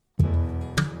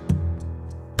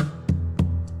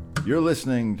You're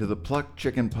listening to the Plucked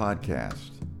Chicken Podcast,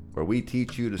 where we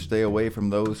teach you to stay away from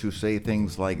those who say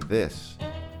things like this.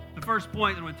 The first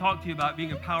point that I want to talk to you about being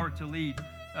empowered to lead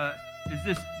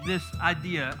is this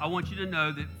idea. I want you to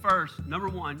know that first, number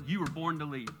one, you were born to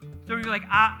lead. So you're like,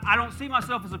 I don't see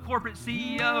myself as a corporate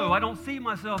CEO. I don't see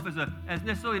myself as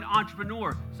necessarily an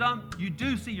entrepreneur. Some, you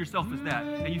do see yourself as that,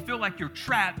 and you feel like you're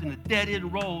trapped in a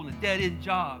dead-end role, in a dead-end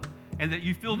job, and that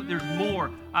you feel that there's more.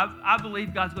 I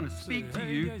believe God's going to speak to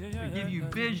you and give you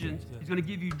visions. He's going to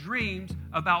give you dreams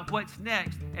about what's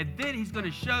next, and then He's going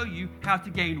to show you how to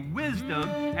gain wisdom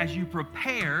as you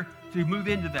prepare to move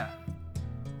into that.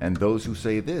 And those who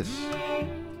say this.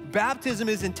 Baptism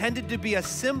is intended to be a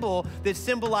symbol that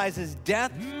symbolizes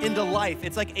death into life.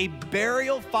 It's like a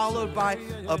burial followed by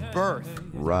a birth.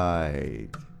 Right.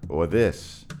 Or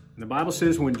this. The Bible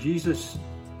says when Jesus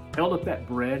held up that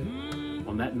bread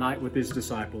on that night with His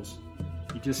disciples,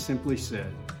 He just simply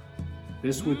said,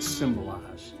 "This would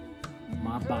symbolize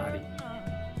my body."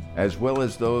 As well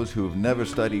as those who've never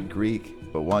studied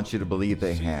Greek but want you to believe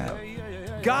they have.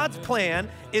 God's plan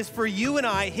is for you and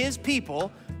I, His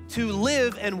people, to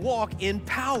live and walk in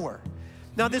power.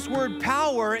 Now, this word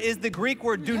power is the Greek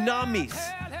word dunamis.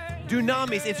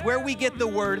 Dunamis, it's where we get the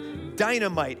word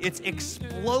dynamite. It's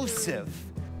explosive.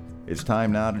 It's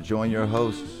time now to join your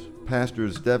hosts,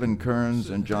 Pastors Devin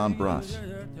Kerns and John Bruss,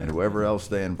 and whoever else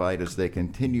they invite as they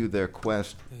continue their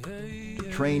quest to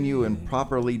train you in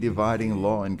properly dividing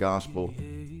law and gospel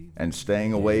and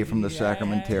staying away from the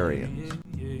sacramentarians.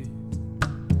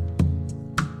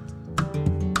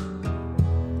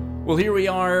 Well, here we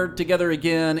are together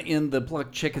again in the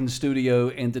Plucked Chicken studio,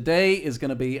 and today is going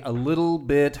to be a little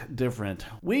bit different.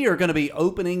 We are going to be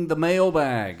opening the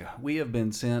mailbag. We have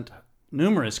been sent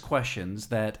numerous questions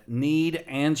that need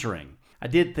answering. I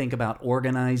did think about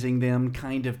organizing them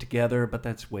kind of together, but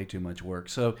that's way too much work.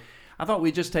 So I thought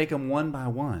we'd just take them one by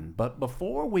one. But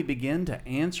before we begin to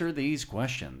answer these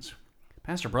questions,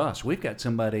 Pastor Bruss, we've got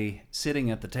somebody sitting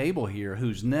at the table here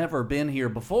who's never been here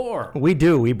before. We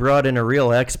do. We brought in a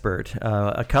real expert,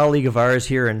 a colleague of ours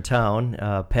here in town,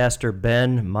 Pastor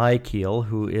Ben Micheel,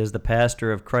 who is the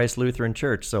pastor of Christ Lutheran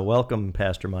Church. So welcome,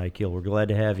 Pastor Micheel. We're glad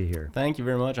to have you here. Thank you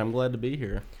very much. I'm glad to be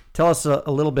here. Tell us a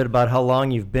little bit about how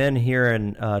long you've been here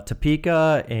in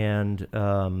Topeka and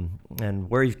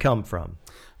where you've come from.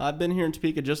 I've been here in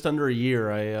Topeka just under a year.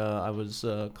 I was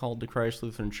called to Christ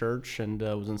Lutheran Church and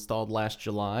was installed last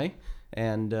July.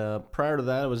 And prior to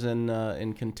that, I was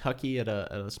in Kentucky at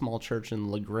a small church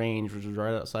in LaGrange, which was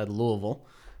right outside Louisville.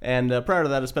 And prior to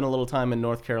that, I spent a little time in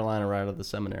North Carolina right out of the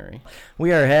seminary.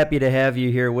 We are happy to have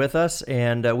you here with us,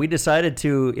 and we decided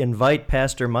to invite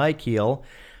Pastor Micheel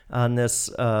on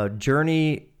this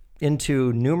journey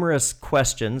into numerous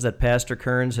questions that Pastor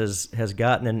Kerns has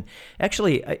gotten. And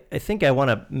actually, I think I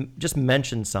want to just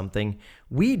mention something.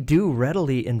 We do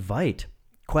readily invite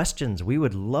questions. We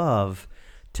would love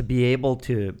to be able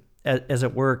to, as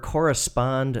it were,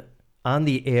 correspond on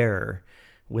the air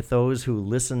with those who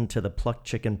listen to the Plucked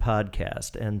Chicken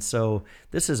podcast. And so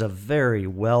this is a very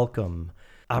welcome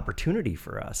opportunity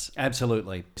for us.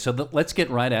 Absolutely. So let's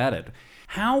get right at it.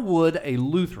 How would a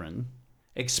Lutheran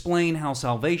explain how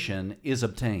salvation is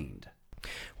obtained?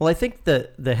 Well, I think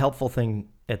the helpful thing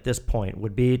at this point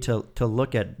would be to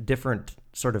look at different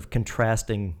sort of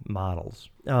contrasting models.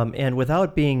 And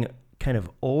without being kind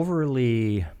of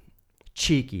overly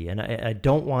cheeky, and I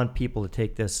don't want people to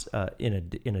take this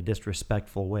in a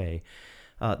disrespectful way,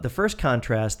 the first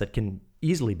contrast that can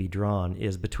easily be drawn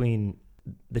is between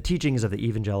the teachings of the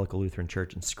Evangelical Lutheran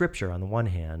Church and Scripture on the one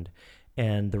hand,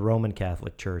 and the Roman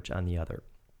Catholic Church on the other.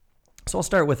 So I'll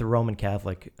start with the Roman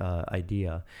Catholic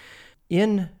idea.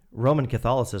 In Roman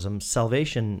Catholicism,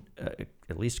 salvation,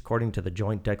 at least according to the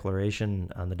Joint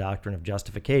Declaration on the Doctrine of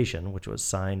Justification, which was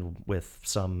signed with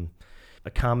some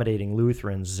accommodating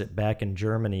Lutherans back in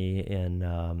Germany in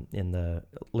the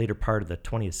later part of the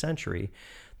 20th century,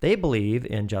 they believe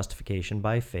in justification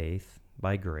by faith,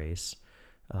 by grace,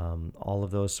 all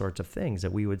of those sorts of things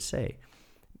that we would say.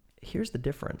 Here's the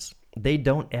difference. They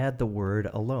don't add the word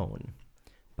alone.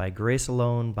 By grace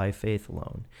alone, by faith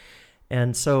alone.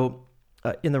 And so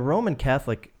in the Roman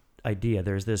Catholic idea,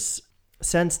 there's this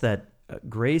sense that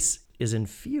grace is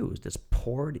infused, it's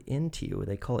poured into you.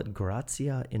 They call it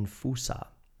gratia infusa,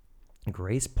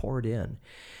 grace poured in.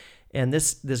 And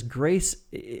this grace,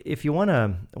 if you want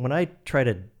to, when I try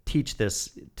to teach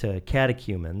this to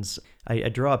catechumens, I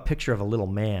draw a picture of a little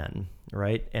man,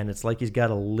 right? And it's like he's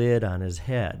got a lid on his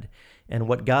head. And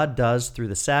what God does through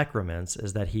the sacraments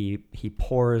is that he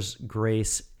pours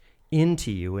grace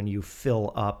into you and you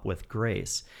fill up with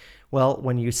grace. Well,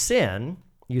 when you sin,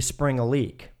 you spring a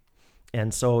leak.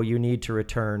 And so you need to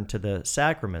return to the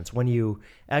sacraments. When you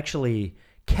actually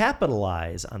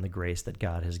capitalize on the grace that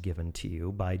God has given to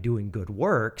you by doing good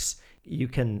works, you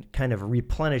can kind of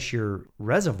replenish your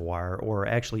reservoir or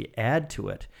actually add to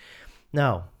it.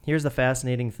 Now, here's the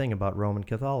fascinating thing about Roman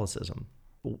Catholicism.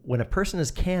 When a person is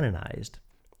canonized,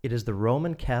 it is the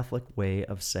Roman Catholic way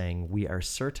of saying we are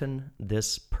certain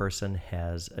this person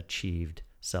has achieved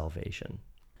salvation.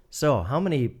 So, how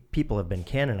many people have been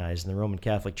canonized in the Roman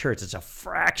Catholic Church? It's a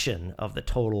fraction of the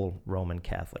total Roman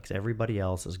Catholics. Everybody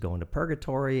else is going to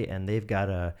purgatory, and they've got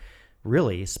to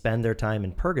really spend their time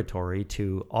in purgatory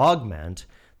to augment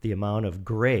the amount of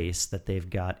grace that they've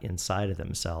got inside of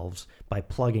themselves by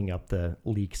plugging up the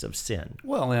leaks of sin.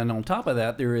 Well, and on top of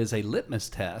that, there is a litmus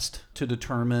test to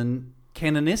determine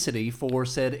canonicity for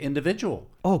said individual.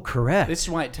 Oh, correct. This is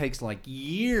why it takes like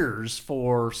years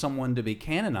for someone to be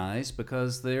canonized,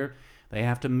 because they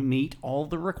have to meet all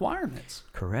the requirements.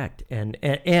 Correct. And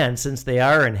since they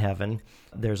are in heaven,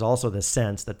 there's also the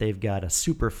sense that they've got a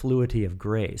superfluity of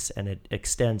grace, and it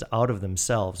extends out of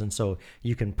themselves. And so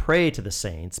you can pray to the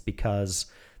saints because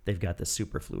they've got the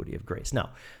superfluity of grace. Now,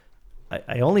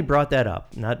 I only brought that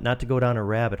up, not to go down a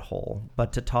rabbit hole,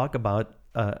 but to talk about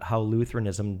how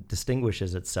Lutheranism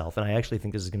distinguishes itself. And I actually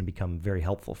think this is going to become very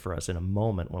helpful for us in a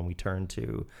moment when we turn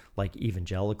to like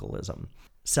evangelicalism.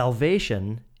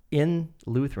 Salvation in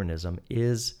Lutheranism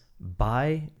is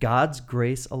by God's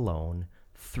grace alone,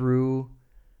 through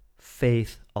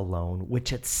faith alone,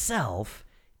 which itself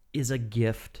is a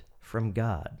gift from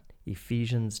God.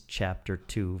 Ephesians chapter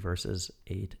 2, verses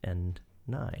 8 and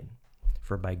 9.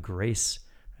 For by grace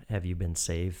have you been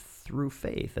saved through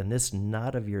faith, and this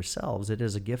not of yourselves, it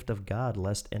is a gift of God,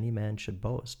 lest any man should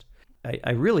boast.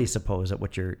 I really suppose that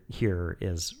what your hearer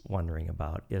is wondering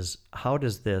about is, how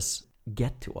does this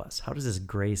get to us? How does this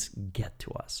grace get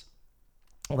to us?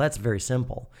 Well, that's very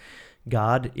simple.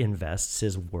 God invests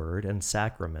his word and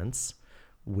sacraments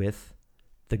with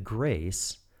the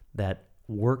grace that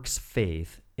works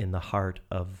faith in the heart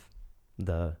of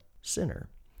the sinner.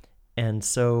 And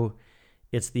so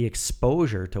it's the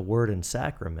exposure to word and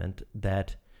sacrament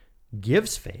that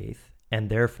gives faith and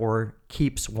therefore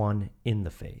keeps one in the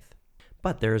faith.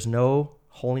 But there is no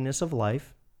holiness of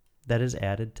life that is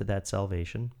added to that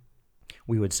salvation.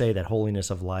 We would say that holiness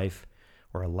of life,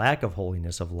 or a lack of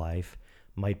holiness of life,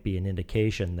 might be an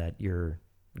indication that you're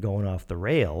going off the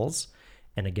rails.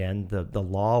 And again, the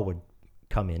law would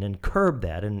come in and curb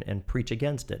that and preach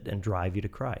against it and drive you to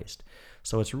Christ.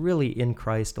 So it's really in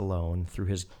Christ alone, through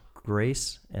his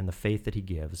grace and the faith that he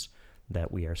gives,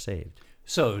 that we are saved.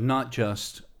 So not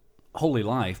just holy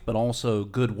life, but also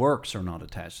good works are not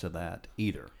attached to that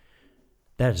either.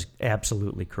 That is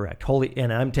absolutely correct. Holy,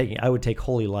 and I would take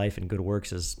holy life and good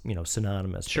works as,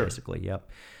 synonymous, Sure. Basically.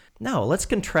 Yep. Now, let's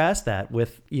contrast that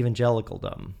with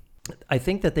evangelicaldom. I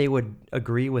think that they would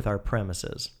agree with our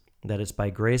premises, that it's by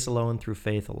grace alone, through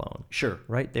faith alone. Sure.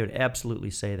 Right? They would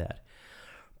absolutely say that.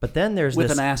 But then there's With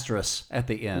this, an asterisk at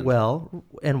the end. Well,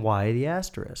 and why the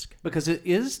asterisk? Because it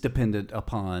is dependent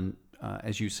upon,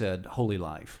 as you said, holy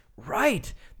life.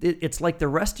 Right. It's like the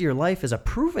rest of your life is a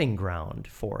proving ground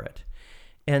for it.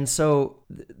 And so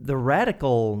the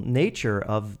radical nature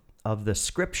of the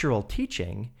scriptural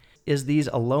teaching is these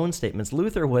alone statements.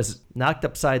 Luther was knocked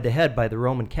upside the head by the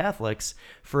Roman Catholics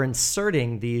for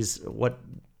inserting these, what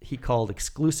he called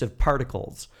exclusive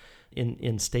particles,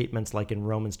 in statements like in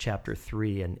Romans chapter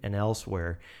 3 and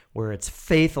elsewhere, where it's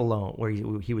faith alone, where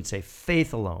he would say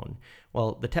faith alone.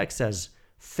 Well, the text says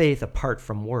faith apart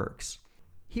from works.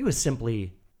 He was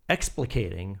simply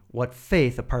explicating what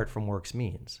faith apart from works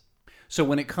means. So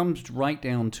when it comes right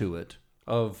down to it,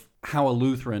 of how a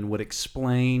Lutheran would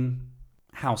explain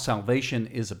how salvation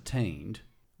is obtained,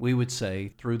 we would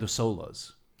say through the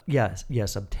solas.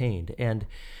 Yes, obtained. And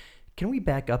can we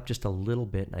back up just a little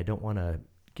bit? And I don't want to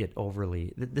get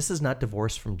overly... This is not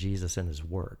divorced from Jesus and his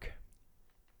work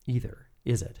either,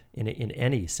 is it? In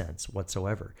any sense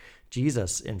whatsoever.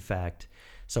 Jesus, in fact...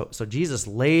 So Jesus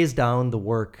lays down the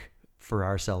work for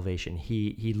our salvation.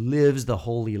 He lives the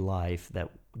holy life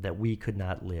that we could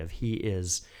not live.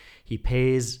 He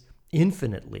pays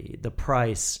infinitely the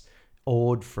price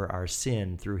owed for our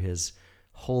sin through his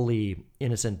holy,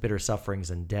 innocent, bitter sufferings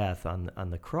and death on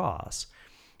the cross.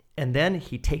 And then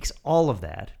he takes all of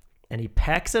that and he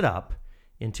packs it up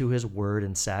into his word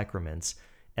and sacraments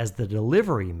as the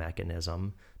delivery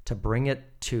mechanism to bring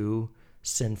it to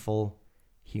sinful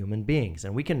human beings.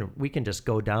 And we can just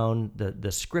go down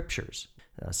the scriptures.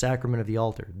 Sacrament of the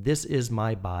altar. This is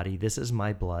my body, this is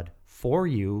my blood for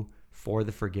you, for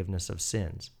the forgiveness of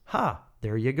sins. Ha!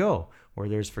 There you go. Where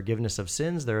there's forgiveness of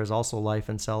sins, there is also life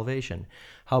and salvation.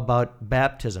 How about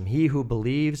baptism? He who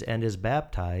believes and is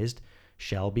baptized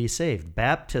shall be saved.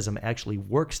 Baptism actually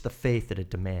works the faith that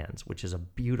it demands, which is a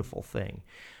beautiful thing.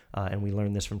 And we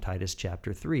learn this from Titus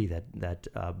chapter 3, that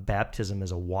baptism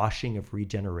is a washing of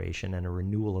regeneration and a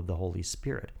renewal of the Holy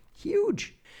Spirit.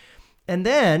 Huge. And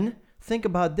then think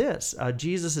about this.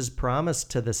 Jesus' promise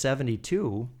to the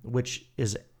 72, which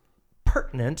is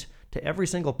pertinent to every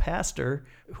single pastor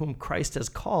whom Christ has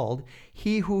called.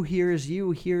 He who hears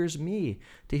you hears me.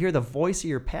 To hear the voice of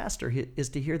your pastor is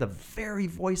to hear the very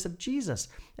voice of Jesus.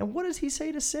 And what does he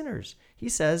say to sinners? He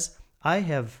says, I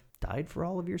have died for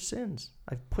all of your sins.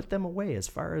 I've put them away as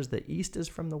far as the east is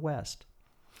from the west.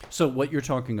 So what you're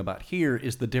talking about here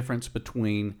is the difference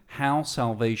between how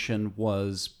salvation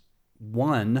was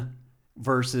won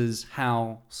versus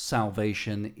how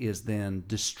salvation is then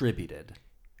distributed.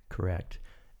 Correct.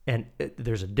 And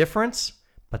there's a difference,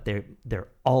 but they're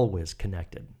always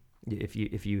connected. If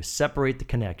you separate the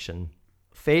connection,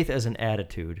 faith as an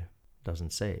attitude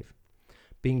doesn't save.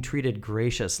 Being treated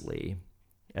graciously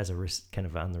as kind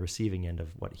of on the receiving end of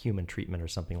what human treatment or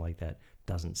something like that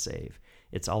doesn't save.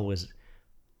 It's always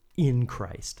in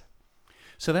Christ.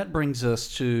 So that brings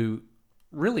us to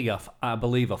really, I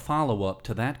believe, a follow-up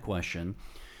to that question.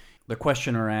 The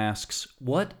questioner asks,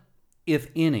 what, if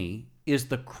any, is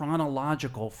the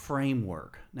chronological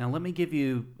framework? Now, let me give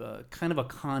you kind of a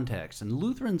context. And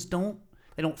Lutherans don't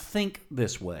think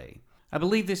this way. I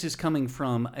believe this is coming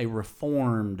from a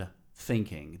Reformed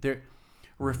thinking.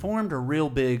 Reformed are real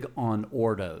big on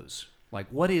ordos. Like,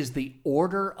 what is the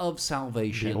order of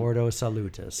salvation? The ordo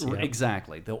salutis. Yeah.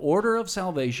 Exactly. The order of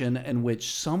salvation in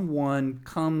which someone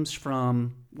comes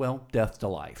from, well, death to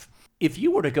life. If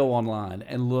you were to go online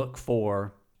and look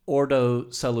for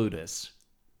ordo salutis,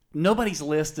 nobody's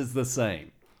list is the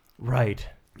same. Right.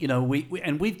 You know,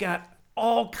 we've got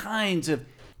all kinds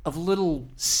of little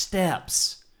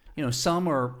steps. You know, some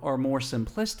are more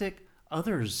simplistic,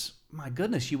 others, my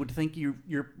goodness, you would think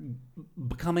you're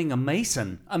becoming a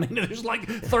Mason. I mean, there's like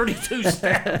 32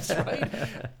 steps, right?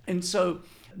 And so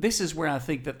this is where I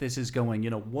think that this is going.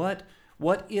 You know, what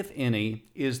if any,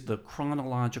 is the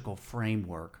chronological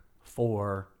framework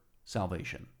for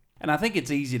salvation? And I think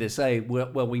it's easy to say,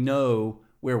 well, we know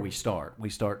where we start. We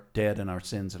start dead in our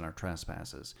sins and our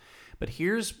trespasses. But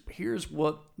here's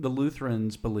what the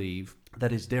Lutherans believe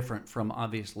that is different from,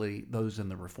 obviously, those in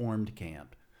the Reformed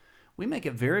camp. We make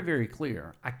it very, very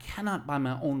clear, I cannot by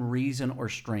my own reason or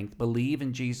strength believe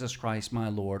in Jesus Christ my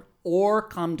Lord or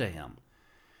come to him.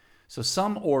 So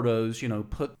some ordos,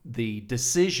 put the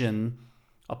decision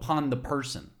upon the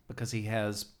person because he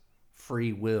has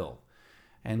free will.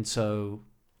 And so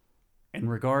in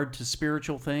regard to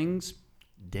spiritual things,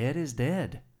 dead is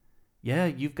dead. Yeah,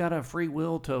 you've got a free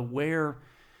will to wear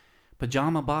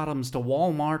pajama bottoms to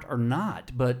Walmart or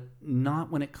not, but not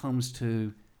when it comes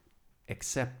to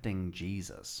accepting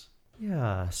Jesus.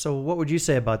 Yeah, so what would you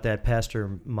say about that,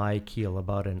 Pastor Micheel,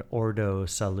 about an ordo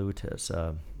salutis,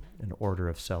 an order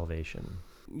of salvation?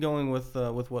 Going with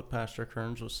what Pastor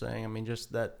Kerns was saying, I mean,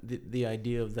 just that the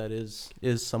idea of that is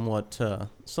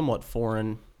somewhat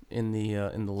foreign in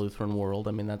the Lutheran world.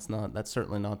 I mean, that's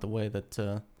certainly not the way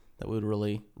that we would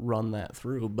really run that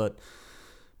through. But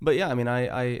yeah, I mean,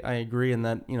 I agree in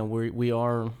that we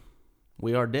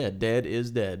are dead. Dead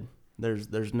is dead.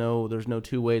 There's no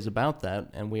two ways about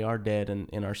that, and we are dead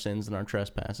in our sins and our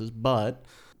trespasses. But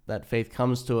that faith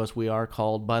comes to us. We are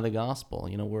called by the gospel.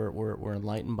 We're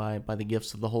enlightened by the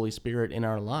gifts of the Holy Spirit in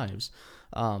our lives.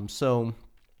 So,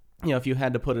 if you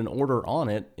had to put an order on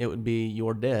it, it would be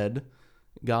you're dead.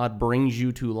 God brings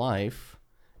you to life,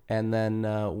 and then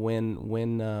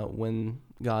when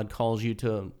God calls you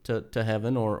to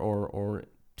heaven or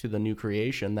to the new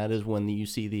creation, that is when you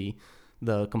see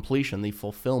the completion, the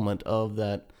fulfillment of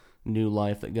that new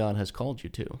life that God has called you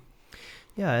to.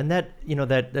 Yeah, and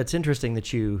that's interesting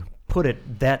that you put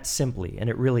it that simply, and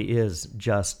it really is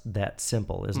just that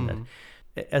simple, isn't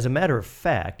it? As a matter of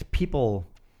fact, people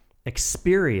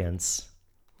experience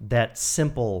that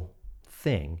simple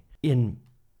thing in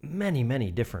many, many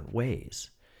different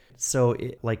ways. So,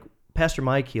 like Pastor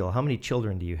Micheel, how many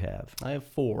children do you have? I have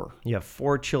 4. You have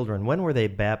 4 children. When were they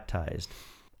baptized?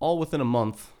 All within a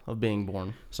month of being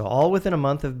born. So all within a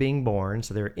month of being born.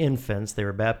 So they're infants. They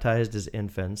were baptized as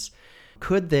infants.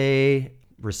 Could they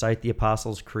recite the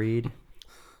Apostles' Creed?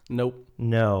 Nope.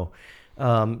 No.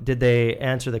 Did they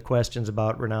answer the questions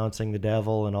about renouncing the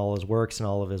devil and all his works and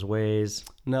all of his ways?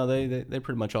 No, they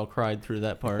pretty much all cried through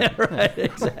that part. Right,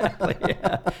 exactly.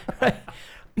 Yeah. Right.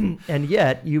 And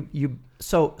yet,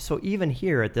 so even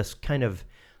here at this kind of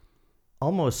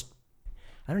almost,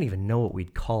 I don't even know what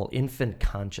we'd call infant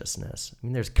consciousness. I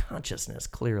mean, there's consciousness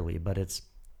clearly, but it's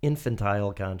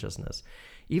infantile consciousness.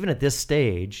 Even at this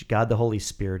stage, God the Holy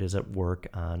Spirit is at work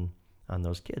on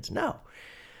those kids. No.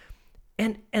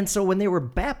 And so when they were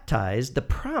baptized, the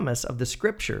promise of the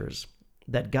scriptures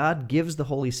that God gives the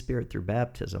Holy Spirit through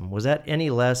baptism, was that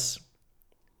any less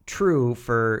true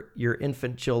for your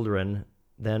infant children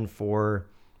than for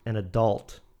an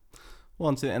adult?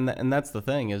 Well, and that's the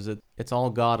thing, is it's all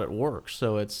God at work.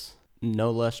 So it's no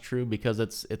less true because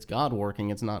it's God working.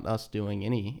 It's not us doing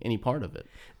any part of it.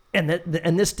 And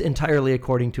this entirely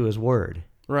according to his word.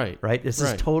 Right. Right? This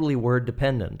is totally word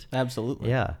dependent. Absolutely.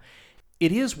 Yeah.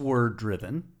 It is word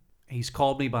driven. He's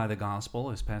called me by the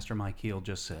gospel, as Pastor Micheel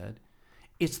just said.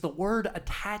 It's the word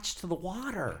attached to the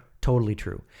water. Totally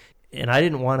true. And I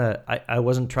didn't want to, I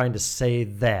wasn't trying to say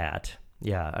that.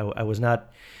 Yeah, I was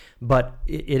not, but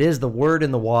it is the word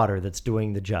in the water that's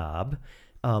doing the job.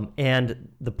 And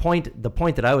the point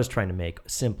that I was trying to make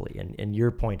simply, and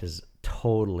your point is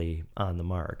totally on the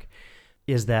mark,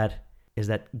 is that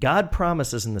God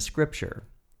promises in the scripture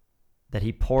that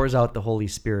he pours out the Holy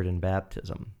Spirit in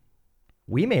baptism.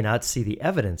 We may not see the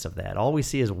evidence of that. All we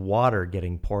see is water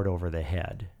getting poured over the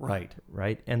head. Right.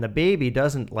 Right? And the baby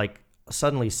doesn't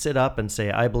suddenly sit up and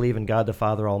say, I believe in God the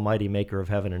Father Almighty, maker of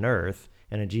heaven and earth,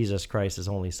 and in Jesus Christ, his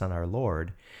only Son, our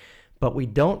Lord. But we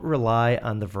don't rely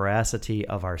on the veracity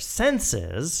of our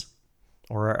senses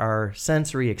or our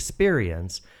sensory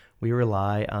experience. We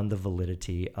rely on the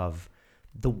validity of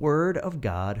the Word of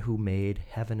God who made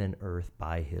heaven and earth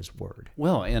by his word.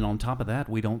 Well, and on top of that,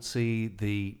 we don't see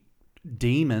the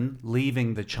demon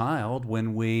leaving the child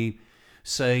when we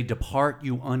say, depart,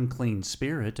 you unclean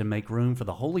spirit, and make room for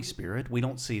the Holy Spirit. We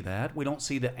don't see that. We don't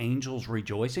see the angels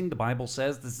rejoicing. The Bible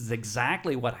says this is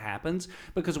exactly what happens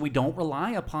because we don't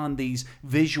rely upon these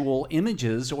visual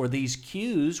images or these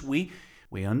cues. We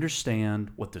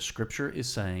understand what the Scripture is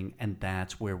saying, and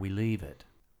that's where we leave it.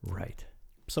 Right.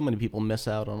 So many people miss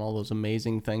out on all those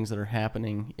amazing things that are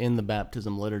happening in the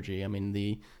baptism liturgy. I mean,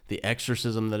 the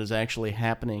exorcism that is actually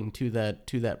happening to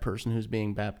that person who's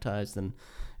being baptized, and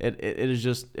it's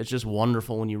just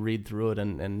wonderful when you read through it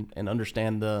and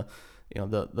understand the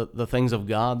things of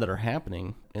God that are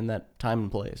happening in that time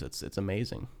and place. It's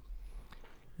amazing.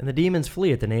 And the demons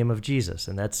flee at the name of Jesus,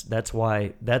 and that's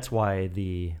why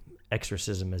the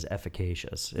exorcism is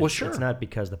efficacious. Well, sure. It's not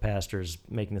because the pastor's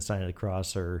making the sign of the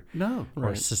cross or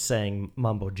right. saying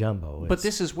mumbo jumbo. But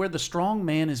this is where the strong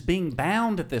man is being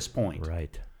bound at this point.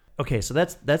 Right. Okay, so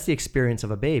that's the experience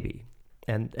of a baby.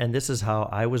 And this is how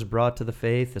I was brought to the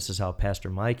faith. This is how Pastor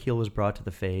Micheel was brought to the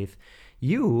faith.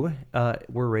 You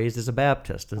were raised as a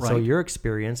Baptist, and so Right. your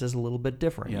experience is a little bit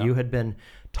different. Yeah. You had been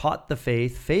taught the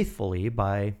faith faithfully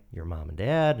by your mom and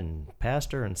dad and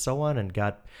pastor and so on, and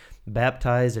got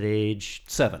baptized at age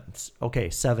 7. Okay,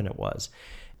 7 it was.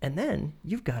 And then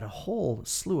you've got a whole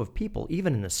slew of people,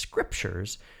 even in the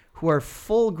scriptures, who are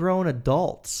full-grown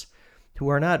adults who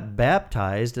are not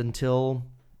baptized until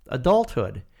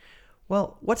adulthood.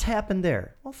 Well, what's happened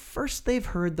there? Well, first they've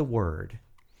heard the word,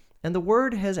 and the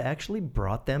word has actually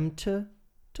brought them to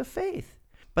faith.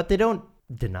 But they don't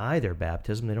deny their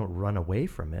baptism. They don't run away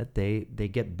from it. They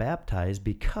get baptized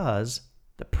because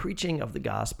the preaching of the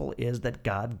gospel is that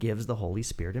God gives the Holy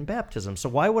Spirit in baptism. So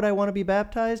why would I want to be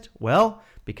baptized? Well,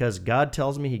 because God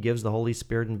tells me he gives the Holy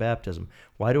Spirit in baptism.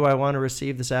 Why do I want to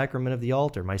receive the sacrament of the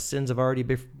altar? My sins have already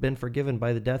been forgiven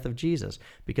by the death of Jesus,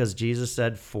 because Jesus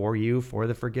said, for you, for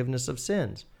the forgiveness of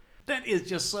sins. That is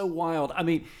just so wild. I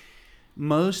mean,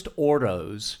 most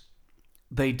ordos,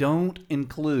 they don't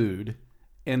include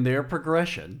in their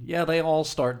progression, yeah, they all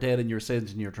start dead in your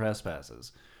sins and your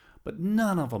trespasses, but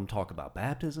none of them talk about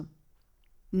baptism.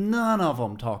 None of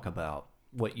them talk about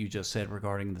what you just said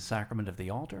regarding the sacrament of the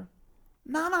altar.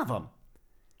 None of them.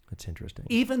 That's interesting.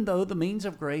 Even though the means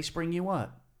of grace bring you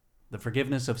what? The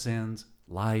forgiveness of sins,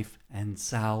 life, and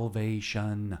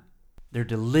salvation. They're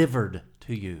delivered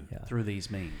to you through these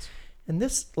means. And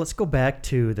let's go back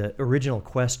to the original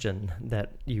question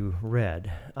that you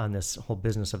read on this whole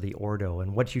business of the ordo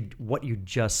and what you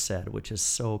just said, which is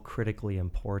so critically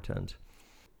important.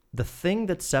 The thing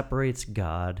that separates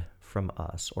God from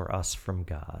us, or us from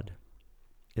God,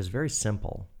 is very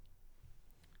simple.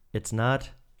 It's not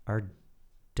our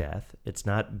death. It's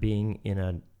not being in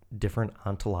a different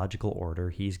ontological order.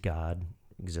 He's God,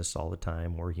 exists all the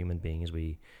time. We're human beings.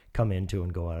 We come into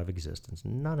and go out of existence.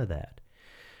 None of that.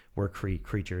 We're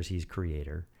creatures. He's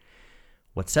creator.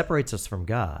 What separates us from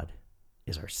God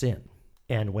is our sin.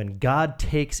 And when God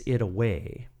takes it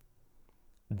away,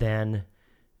 then,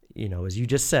 as you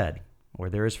just said, Where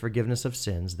there is forgiveness of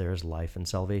sins, there is life and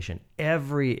salvation.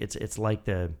 It's like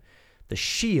the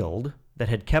shield that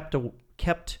had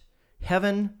kept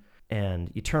heaven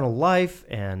and eternal life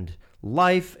and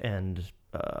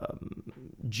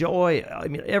joy. I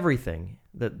mean, everything.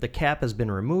 The cap has been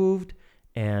removed,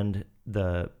 and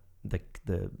the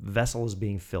vessel is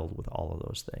being filled with all of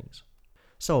those things.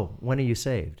 So, when are you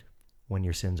saved? When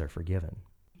your sins are forgiven.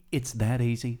 It's that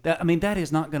easy. That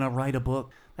is not going to write a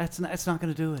book. It's not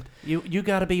going to do it. You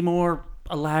got to be more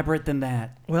elaborate than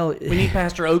that. Well, we need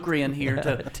Pastor Oakrey in here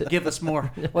to give us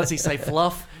more. What does he say?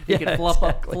 Fluff. He can fluff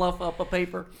up a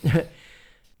paper.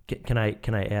 Can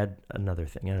I add another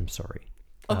thing? And I'm sorry.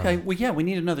 Okay. Well, yeah, we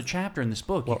need another chapter in this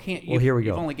book. Well, you can't. Here we go.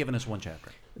 You've only given us one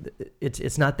chapter.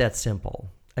 It's not that simple.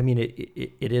 I mean,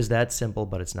 it is that simple,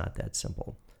 but it's not that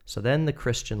simple. So then the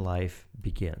Christian life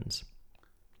begins.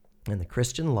 And the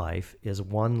Christian life is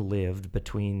one lived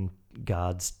between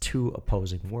God's two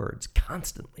opposing words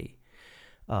constantly,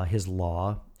 his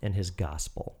law and his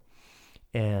gospel.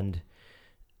 And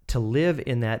to live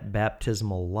in that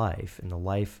baptismal life, in the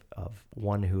life of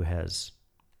one whose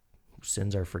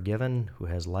sins are forgiven, who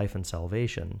has life and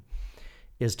salvation,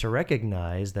 is to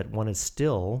recognize that one is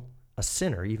still a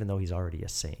sinner, even though he's already a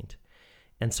saint.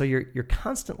 And so you're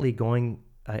constantly going.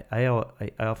 I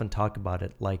often talk about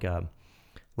it like a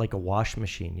wash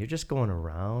machine. You're just going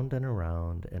around and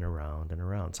around and around and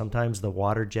around. Sometimes the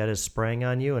water jet is spraying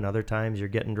on you, and other times you're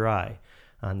getting dry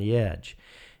on the edge.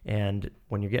 And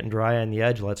when you're getting dry on the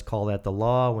edge, let's call that the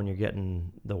law. When you're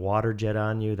getting the water jet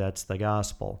on you, that's the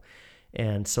gospel.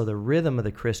 And so the rhythm of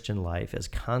the Christian life is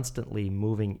constantly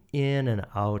moving in and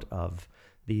out of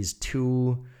these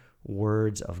two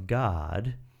words of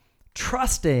God,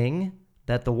 trusting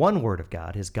that the one word of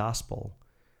God, his gospel,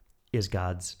 is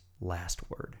God's last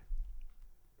word.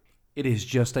 It is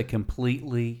just a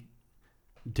completely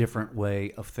different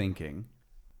way of thinking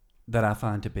that I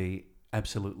find to be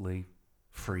absolutely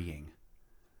freeing.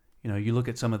 You know, you look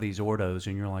at some of these ordos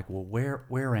and you're like, well,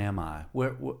 where am I?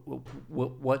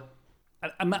 What?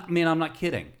 I'm not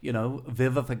kidding. You know,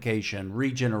 vivification,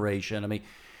 regeneration. I mean,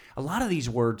 a lot of these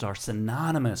words are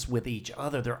synonymous with each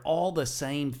other. They're all the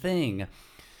same thing.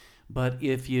 But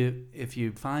if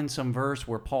you find some verse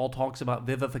where Paul talks about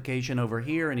vivification over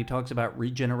here, and he talks about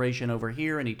regeneration over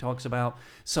here, and he talks about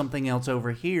something else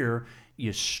over here,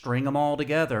 you string them all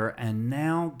together, and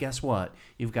now guess what?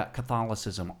 You've got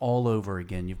Catholicism all over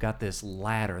again. You've got this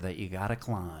ladder that you got to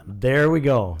climb. There we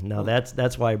go. Now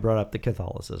that's why I brought up the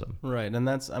Catholicism. Right, and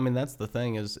that's the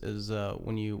thing is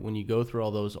when you go through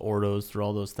all those ordos, through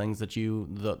all those things that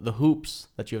the hoops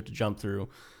that you have to jump through,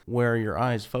 where are your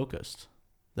eyes focused?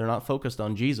 They're not focused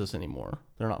on Jesus anymore.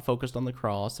 They're not focused on the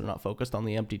cross. They're not focused on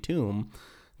the empty tomb.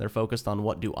 They're focused on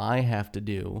what do I have to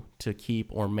do to keep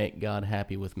or make God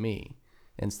happy with me,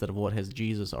 instead of what has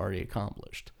Jesus already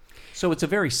accomplished. So it's a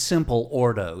very simple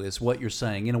ordo, is what you're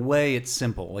saying. In a way, it's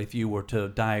simple if you were to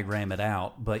diagram it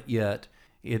out, but yet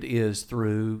it is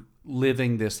through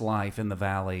living this life in the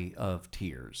valley of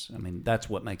tears. I mean, that's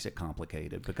what makes it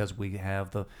complicated, because we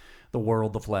have the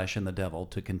world, the flesh, and the devil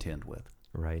to contend with.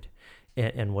 Right.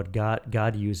 And what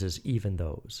God uses even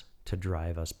those to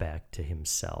drive us back to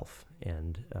himself.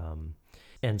 And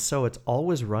so it's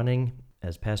always running,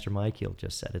 as Pastor Micheel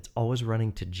just said, it's always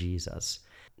running to Jesus,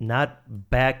 not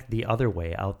back the other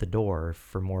way out the door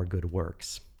for more good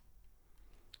works.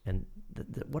 And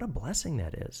what a blessing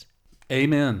that is.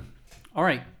 Amen. All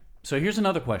right. So here's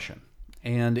another question.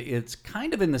 And it's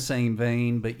kind of in the same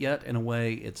vein, but yet in a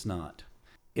way it's not.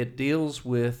 It deals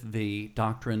with the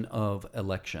doctrine of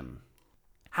election.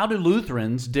 How do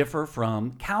Lutherans differ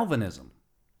from Calvinism?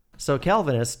 So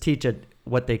Calvinists teach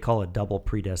what they call a double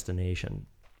predestination.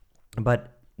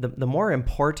 But the more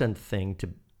important thing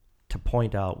to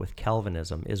point out with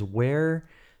Calvinism is where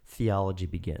theology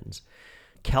begins.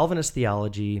 Calvinist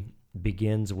theology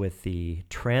begins with the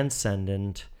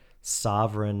transcendent,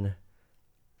 sovereign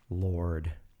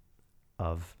Lord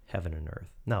of heaven and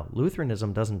earth. Now,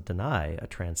 Lutheranism doesn't deny a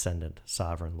transcendent,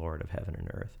 sovereign Lord of heaven and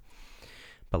earth.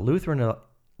 But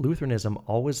Lutheranism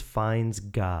always finds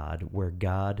God where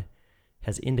God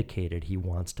has indicated he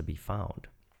wants to be found.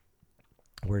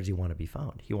 Where does he want to be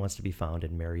found? He wants to be found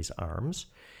in Mary's arms,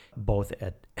 both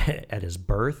at his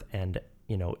birth and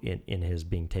in his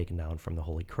being taken down from the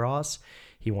Holy Cross.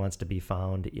 He wants to be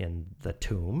found in the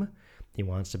tomb. He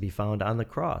wants to be found on the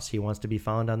cross. He wants to be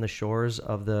found on the shores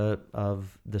of the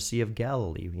Sea of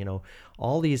Galilee.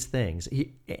 All these things.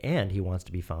 He wants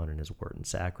to be found in his word and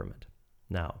sacrament.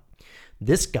 Now,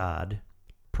 this God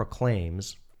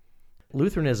proclaims.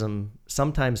 Lutheranism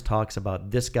sometimes talks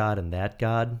about this God and that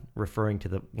God, referring to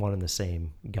the one and the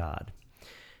same God.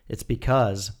 It's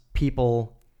because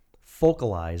people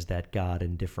focalize that God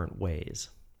in different ways.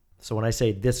 So when I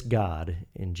say this God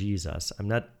in Jesus, I'm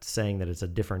not saying that it's a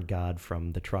different God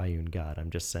from the triune God.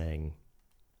 I'm just saying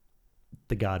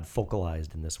the God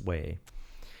focalized in this way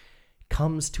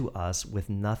comes to us with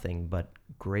nothing but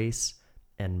grace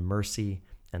and mercy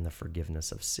and the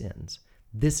forgiveness of sins.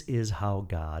 This is how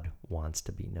God wants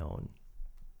to be known.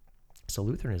 So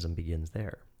Lutheranism begins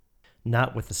there,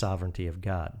 not with the sovereignty of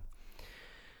God.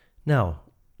 Now,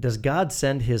 does God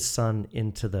send his son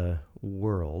into the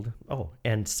world,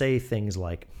 and say things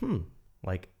like,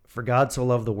 for God so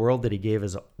loved the world that he gave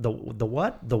his, the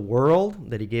what? The world,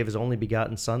 that he gave his only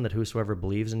begotten son, that whosoever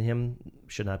believes in him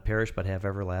should not perish but have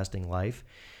everlasting life,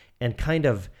 and kind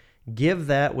of give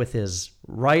that with his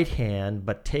right hand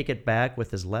but take it back with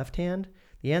his left hand?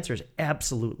 The answer is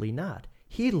absolutely not.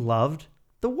 He loved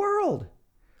the world,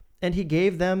 and he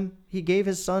gave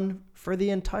his son for the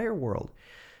entire world.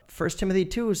 1 Timothy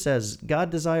 2 says, God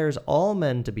desires all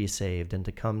men to be saved and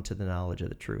to come to the knowledge of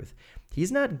the truth.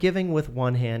 He's not giving with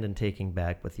one hand and taking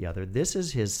back with the other. This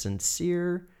is his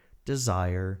sincere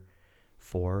desire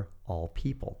for all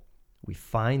people. We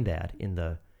find that in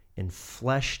the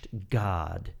enfleshed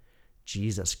God,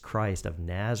 Jesus Christ of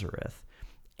Nazareth,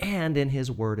 and in his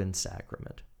word and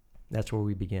sacrament. That's where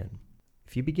we begin.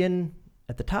 If you begin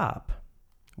at the top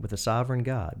with a sovereign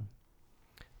God,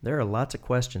 there are lots of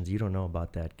questions you don't know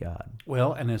about that God.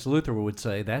 Well, and as Luther would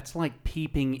say, that's like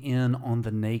peeping in on the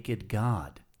naked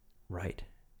God. Right.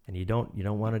 And you don't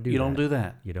want to do that. You don't do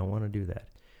that. You don't want to do that.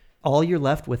 All you're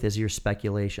left with is your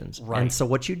speculations. Right. And so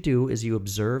what you do is you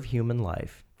observe human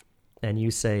life and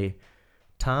you say,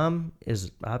 Tom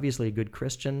is obviously a good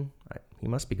Christian. He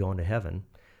must be going to heaven.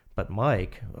 But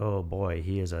Mike, oh boy,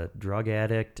 he is a drug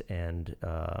addict, and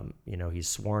he's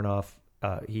sworn off.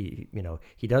 He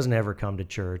doesn't ever come to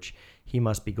church. He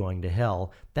must be going to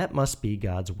hell. That must be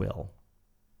God's will.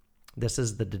 This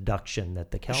is the deduction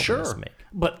that the Calvinists make.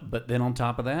 But then on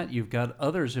top of that, you've got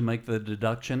others who make the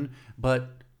deduction. But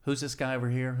who's this guy over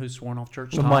here who's sworn off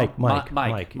church? Tom? Mike.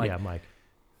 Yeah, Mike.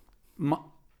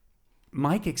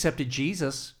 Mike accepted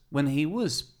Jesus when he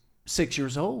was 6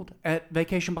 years old at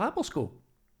Vacation Bible School.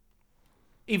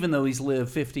 Even though he's lived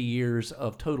 50 years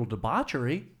of total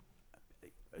debauchery,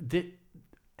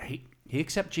 he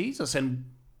accepted Jesus, and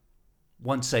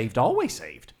once saved, always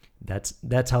saved.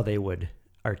 That's how they would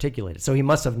articulate it. So he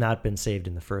must have not been saved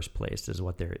in the first place, is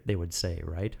what they would say,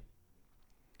 right?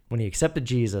 When he accepted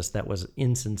Jesus, that was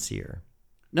insincere.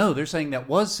 No, they're saying that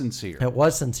was sincere. It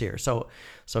was sincere. So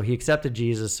he accepted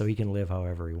Jesus so he can live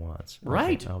however he wants.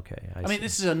 Right. Okay. I mean,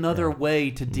 this is another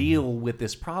way to deal with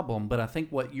this problem, but I think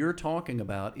what you're talking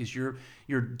about is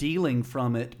you're dealing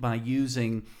from it by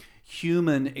using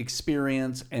human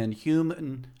experience and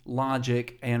human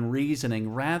logic and reasoning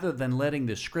rather than letting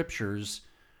the scriptures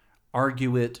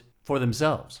argue it for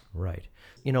themselves. Right.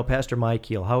 Pastor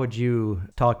Micheel, how would you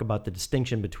talk about the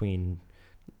distinction between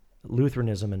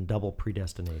Lutheranism and double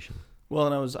predestination? Well,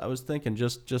 and I was thinking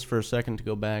just for a second to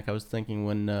go back. I was thinking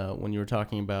when you were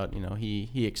talking about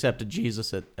he accepted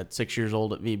Jesus at 6 years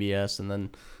old at VBS and then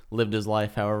lived his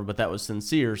life, however, but that was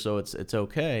sincere, so it's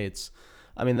okay.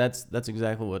 That's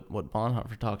exactly what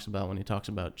Bonhoeffer talks about when he talks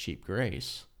about cheap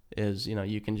grace. Is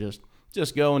you can just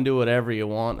go and do whatever you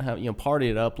want, party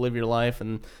it up, live your life,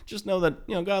 and just know that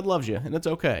God loves you and it's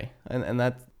okay. And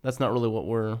that's not really what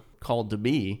we're called to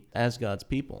be as God's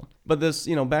people. But this,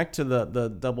 back to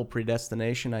the double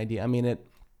predestination idea. I mean,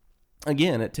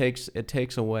 it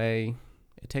takes away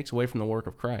from the work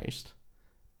of Christ,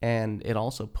 and it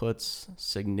also puts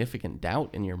significant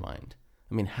doubt in your mind.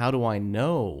 I mean, how do I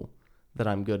know that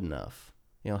I'm good enough?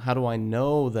 How do I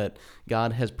know that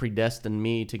God has predestined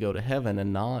me to go to heaven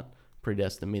and not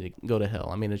predestined me to go to hell?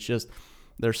 I mean, it's just,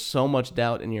 there's so much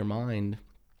doubt in your mind,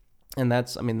 and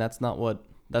that's not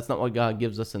what God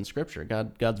gives us in Scripture.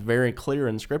 God's very clear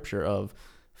in Scripture of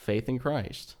faith in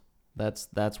Christ. That's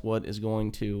what is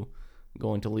going to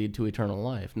lead to eternal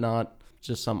life, not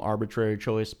just some arbitrary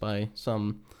choice by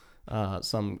some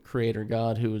creator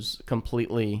God who's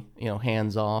completely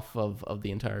hands off of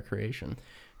the entire creation.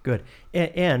 Good.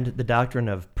 And the doctrine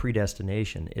of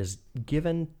predestination is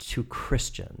given to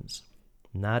Christians,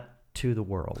 not to the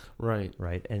world. Right.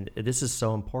 Right. And this is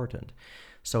so important.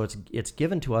 So it's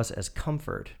given to us as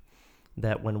comfort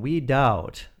that when we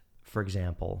doubt, for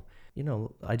example,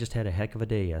 I just had a heck of a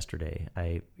day yesterday.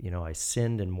 I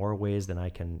sinned in more ways than I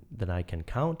can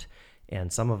count,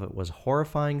 and some of it was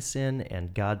horrifying sin,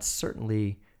 and God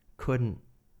certainly couldn't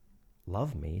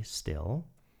love me still.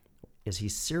 Is he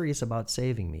serious about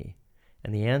saving me?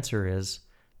 And the answer is,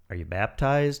 are you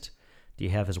baptized? Do you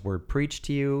have his word preached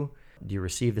to you? Do you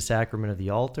receive the sacrament of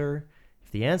the altar?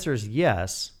 If the answer is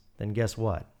yes, then guess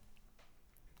what?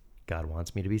 God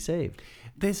wants me to be saved.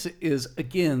 This is,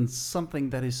 again,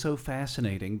 something that is so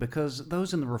fascinating because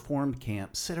those in the Reformed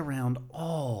camp sit around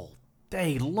all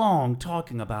day long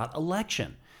talking about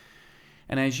election.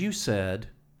 And as you said,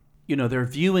 they're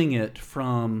viewing it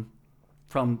from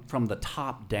the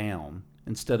top down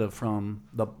instead of from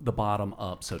the bottom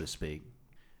up, so to speak.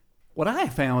 What I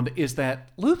have found is that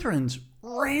Lutherans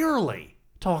rarely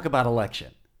talk about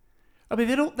election. I mean,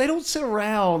 they don't sit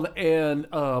around and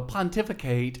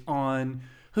pontificate on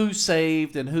who's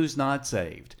saved and who's not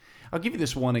saved. I'll give you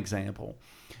this one example.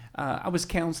 I was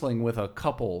counseling with a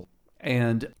couple,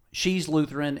 and she's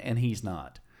Lutheran and he's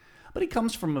not. But he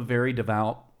comes from a very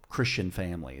devout Christian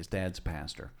family. His dad's a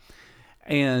pastor.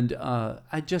 And I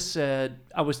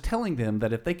was telling them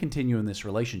that if they continue in this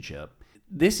relationship,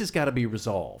 this has got to be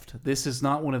resolved. This is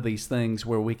not one of these things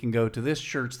where we can go to this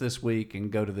church this week and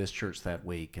go to this church that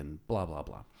week and blah, blah,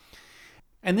 blah.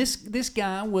 And this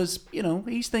guy was,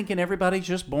 he's thinking everybody's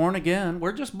just born again.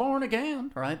 We're just born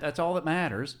again, right? That's all that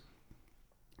matters.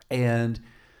 And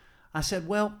I said,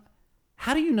 well,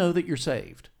 how do you know that you're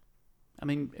saved? I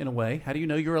mean, in a way, how do you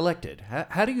know you're elected?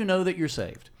 How do you know that you're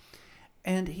saved?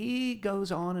 And he goes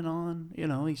on and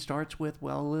on. He starts with,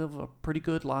 well, I live a pretty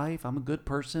good life. I'm a good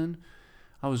person.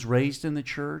 I was raised in the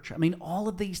church. I mean, all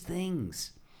of these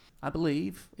things. I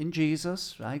believe in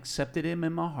Jesus. I accepted him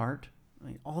in my heart. I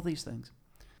mean, all these things.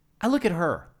 I look at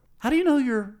her. How do you know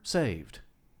you're saved?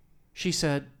 She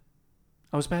said,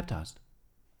 I was baptized.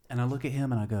 And I look at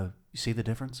him and I go, you see the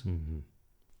difference? Mm-hmm.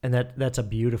 And that's a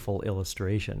beautiful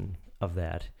illustration of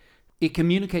that. It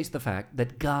communicates the fact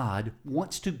that God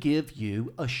wants to give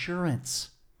you assurance.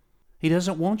 He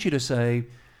doesn't want you to say,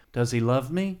 does he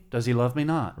love me? Does he love me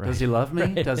not? Right. Does he love me?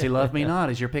 Right. Does he love me not?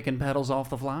 As you're picking petals off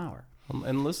the flower.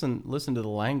 And listen to the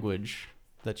language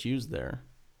that's used there.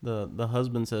 The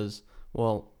husband says,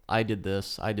 well, I did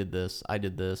this, I did this, I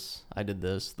did this, I did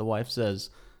this. The wife says,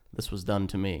 this was done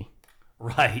to me.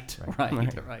 Right.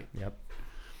 Yep.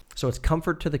 So it's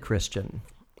comfort to the Christian.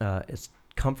 It's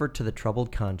comfort to the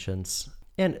troubled conscience.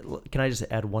 And can I just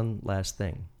add one last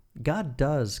thing? God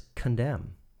does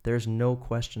condemn. There's no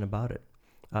question about it.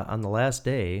 On the last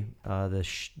day,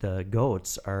 the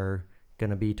goats are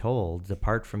going to be told,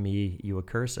 "Depart from me, you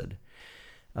accursed."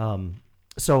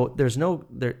 So there's no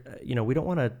there. We don't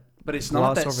want to. But it's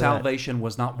not that salvation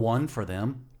was not won for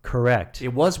them. Correct.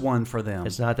 It was won for them.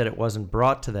 It's not that it wasn't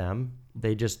brought to them.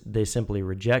 They simply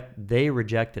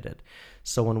rejected it.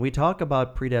 So when we talk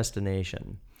about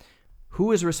predestination,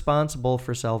 who is responsible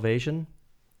for salvation?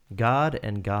 God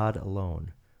and God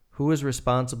alone. Who is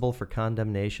responsible for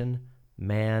condemnation?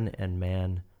 Man and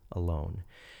man alone.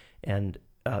 And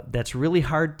that's really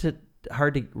hard to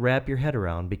wrap your head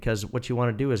around, because what you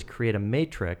want to do is create a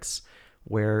matrix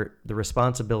where the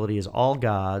responsibility is all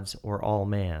God's or all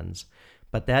man's,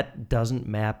 but that doesn't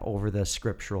map over the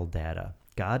scriptural data.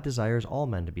 God desires all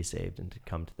men to be saved and to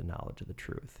come to the knowledge of the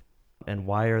truth. And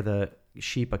why are the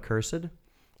sheep accursed?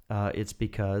 It's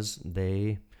because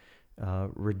they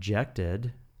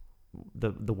rejected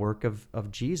the work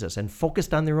of Jesus and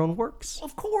focused on their own works.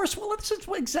 Of course. Well, this is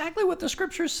exactly what the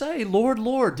scriptures say. Lord,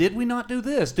 Lord, did we not do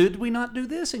this? Did we not do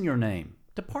this in your name?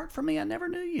 Depart from me, I never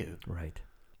knew you. Right.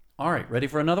 All right, ready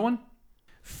for another one?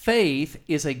 Faith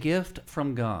is a gift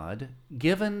from God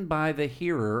given by the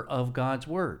hearer of God's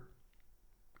word.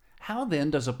 How then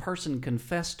does a person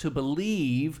confess to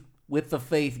believe with the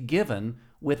faith given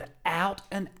without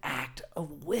an act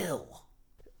of will?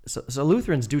 So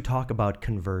Lutherans do talk about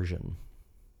conversion.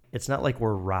 It's not like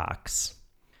we're rocks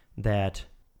that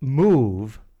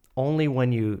move only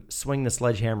when you swing the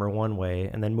sledgehammer one way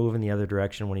and then move in the other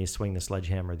direction when you swing the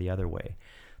sledgehammer the other way.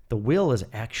 The will is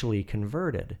actually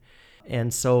converted.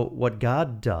 And so what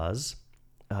God does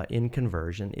in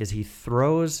conversion is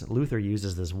Luther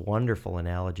uses this wonderful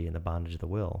analogy in the bondage of the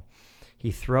will. He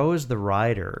throws the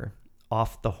rider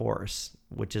off the horse,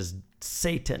 which is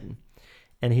Satan,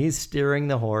 and he's steering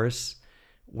the horse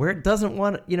where it doesn't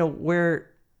want, I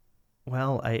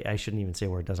shouldn't even say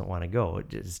where it doesn't want to go.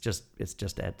 It's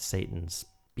just at Satan's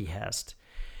behest.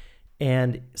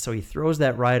 And so he throws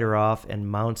that rider off and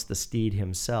mounts the steed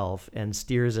himself and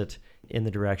steers it in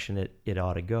the direction it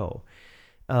ought to go.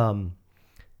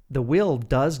 The will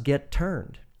does get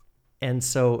turned. And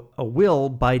so a will,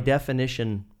 by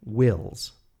definition,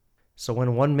 wills. So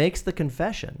when one makes the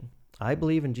confession, I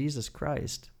believe in Jesus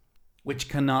Christ, which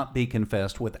cannot be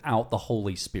confessed without the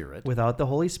Holy Spirit. Without the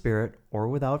Holy Spirit or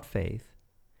without faith,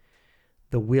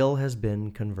 the will has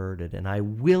been converted. And I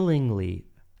willingly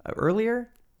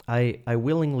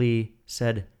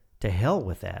said, to hell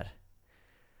with that.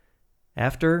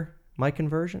 After my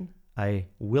conversion, I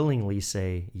willingly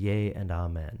say yea and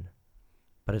amen.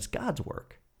 But it's God's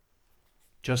work.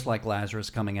 Just like Lazarus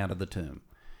coming out of the tomb.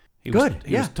 He Good, was,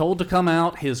 he was told to come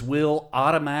out. His will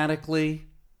automatically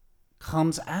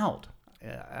comes out.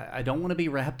 I don't want to be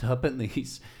wrapped up in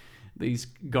these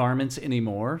garments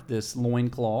anymore, this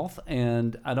loincloth,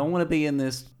 and I don't want to be in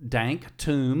this dank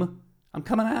tomb. I'm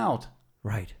coming out.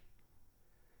 Right.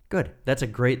 Good.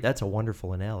 That's a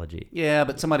wonderful analogy. Yeah,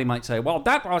 but somebody might say, well,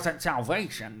 that wasn't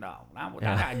salvation, though.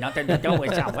 That had nothing to do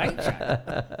with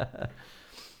salvation.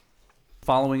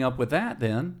 Following up with that,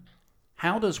 then,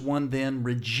 how does one then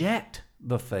reject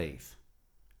the faith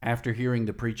after hearing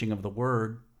the preaching of the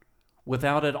word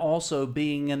without it also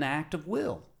being an act of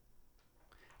will?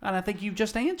 And I think you've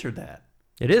just answered that.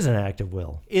 It is an act of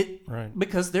will. Right.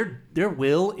 Because their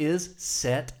will is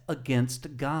set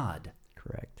against God.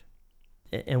 Correct.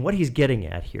 And what he's getting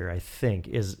at here, I think,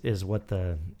 is what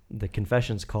the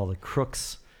confessions call the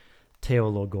crux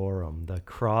theologorum, the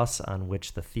cross on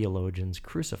which the theologians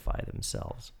crucify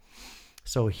themselves.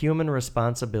 So human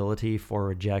responsibility for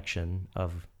rejection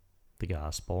of the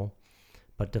gospel,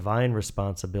 but divine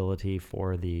responsibility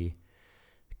for the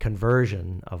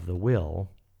conversion of the will.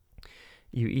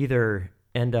 You either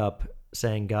end up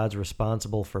saying God's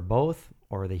responsible for both,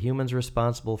 or the human's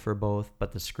responsible for both,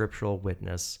 but the scriptural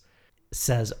witness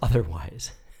says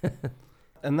otherwise.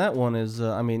 And that one is,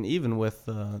 even with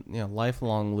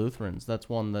lifelong Lutherans, that's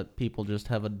one that people just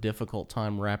have a difficult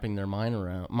time wrapping their mind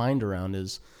around.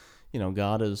 Is,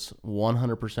 God is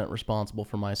 100% responsible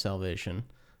for my salvation,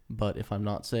 but if I'm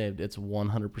not saved, it's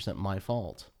 100% my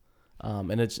fault.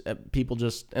 And it's people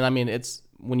just, it's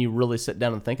when you really sit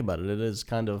down and think about it, it is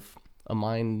kind of a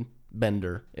mind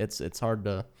bender. It's hard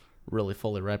to really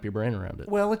fully wrap your brain around it.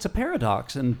 Well, it's a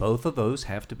paradox, and both of those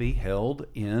have to be held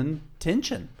in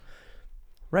tension.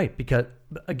 Right, because,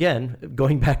 again,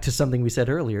 going back to something we said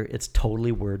earlier, it's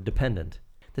totally word dependent.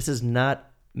 This is not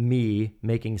me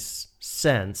making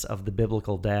sense of the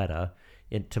biblical data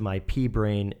into my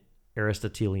pea-brain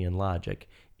Aristotelian logic.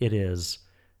 It is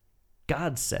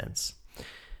God's sense.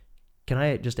 Can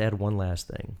I just add one last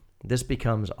thing? This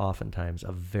becomes oftentimes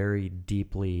a very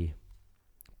deeply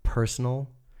personal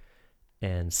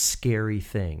and scary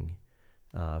thing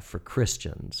for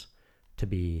Christians to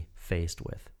be faced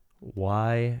with.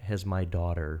 Why has my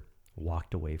daughter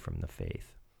walked away from the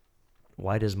faith?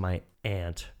 Why does my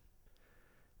aunt,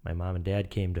 my mom and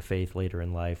dad came to faith later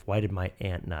in life, why did my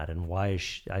aunt not? And why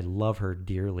is I love her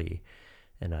dearly,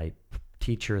 and I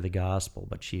teach her the gospel,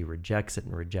 but she rejects it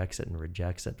and rejects it and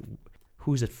rejects it.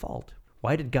 Who's at fault?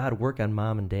 Why did God work on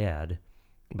mom and dad,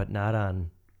 but not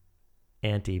on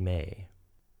Auntie May?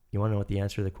 You want to know what the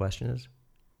answer to the question is?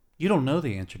 You don't know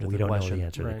the answer to the question. We don't know the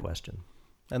answer to the question.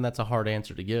 And that's a hard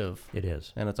answer to give. It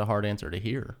is. And it's a hard answer to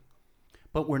hear.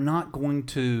 But we're not going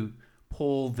to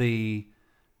pull the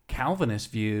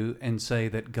Calvinist view and say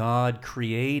that God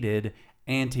created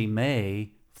Auntie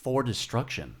May for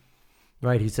destruction.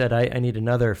 Right. He said, I need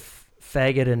another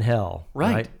faggot in hell.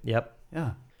 Right. Yep.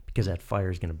 Yeah. Because that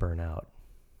fire is going to burn out.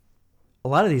 A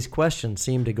lot of these questions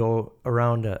seem to go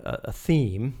around a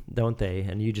theme, don't they?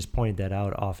 And you just pointed that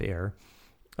out off air.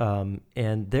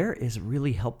 And there is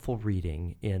really helpful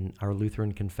reading in our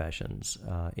Lutheran Confessions,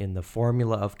 in the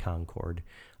Formula of Concord,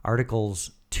 Articles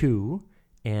 2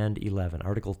 and 11.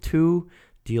 Article 2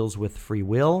 deals with free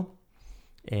will,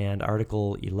 and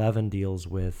Article 11 deals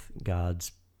with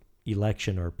God's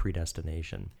election or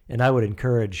predestination. And I would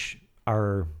encourage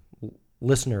our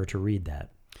listener to read that.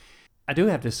 I do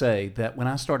have to say that when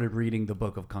I started reading the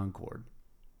Book of Concord,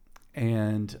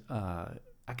 and I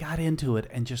got into it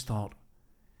and just thought,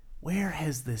 where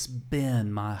has this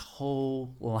been my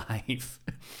whole life?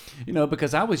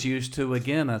 Because I was used to,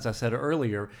 again, as I said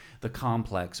earlier, the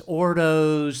complex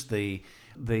ordos, the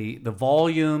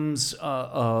volumes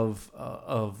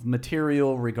of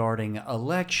material regarding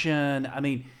election.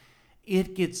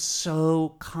 It gets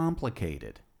so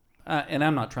complicated. And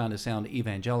I'm not trying to sound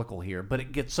evangelical here, but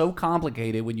it gets so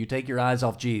complicated when you take your eyes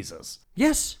off Jesus.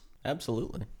 Yes.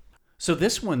 Absolutely. So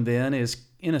this one then is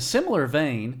in a similar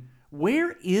vein.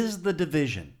 Where is the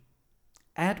division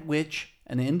at which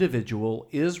an individual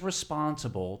is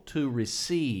responsible to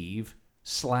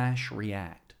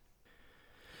receive/react?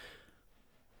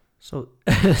 So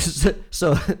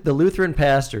the Lutheran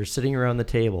pastors sitting around the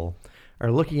table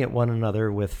are looking at one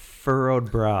another with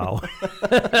furrowed brow.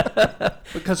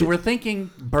 Because we're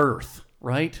thinking birth,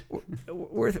 right?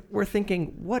 We're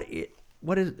thinking, what is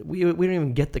we don't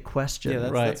even get the question. Yeah,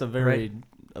 that's a very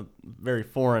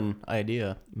foreign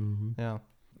idea. Mm-hmm. Yeah.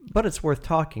 But it's worth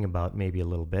talking about maybe a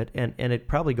little bit. And it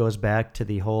probably goes back to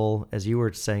the whole, as you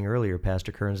were saying earlier,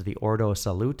 Pastor Kerns, the Ordo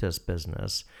Salutis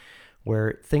business,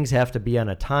 where things have to be on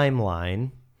a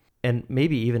timeline and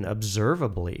maybe even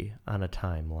observably on a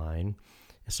timeline.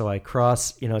 So I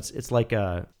cross, it's like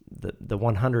the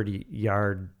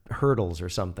 100-yard hurdles or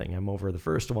something. I'm over the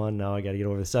first one. Now I got to get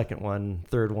over the second one,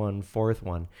 third one, fourth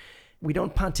one. We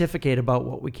don't pontificate about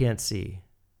what we can't see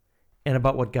and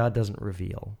about what God doesn't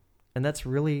reveal. And that's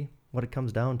really what it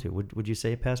comes down to. Would you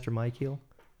say, Pastor Micheel?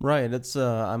 Right. It's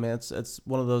it's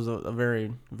one of those, a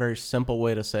very, very simple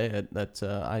way to say it that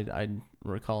I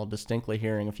recall distinctly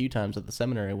hearing a few times at the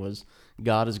seminary was,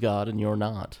 God is God and you're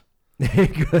not.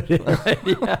 Good.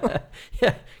 Right?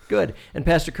 Yeah, good. And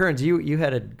Pastor Kerns, you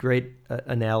had a great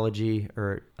analogy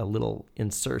or a little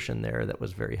insertion there that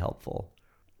was very helpful.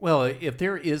 Well, if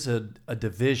there is a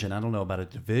division, I don't know about a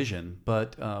division,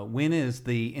 but when is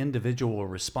the individual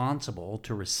responsible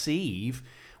to receive?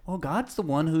 Well, God's the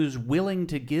one who's willing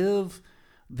to give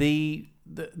the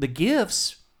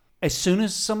gifts as soon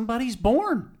as somebody's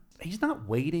born. He's not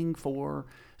waiting for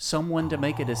someone to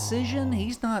make a decision.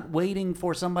 He's not waiting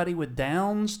for somebody with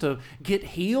Downs to get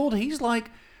healed. He's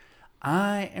like,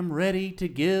 I am ready to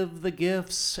give the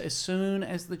gifts as soon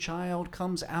as the child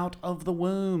comes out of the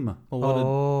womb.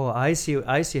 I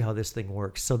see how this thing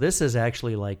works. So this is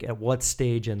actually like at what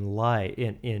stage in life,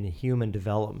 in human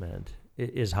development,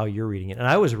 is how you're reading it. And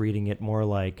I was reading it more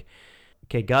like,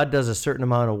 okay, God does a certain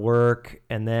amount of work,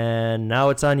 and then now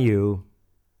it's on you,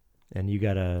 and you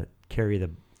got to carry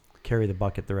the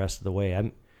bucket the rest of the way.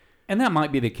 And that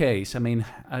might be the case. I mean,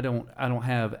 I don't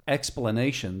have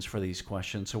explanations for these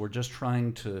questions, so we're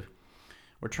trying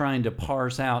to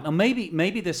parse out. Now,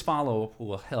 maybe this follow-up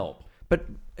will help, but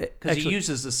because he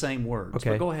uses the same words.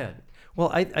 Okay, but go ahead.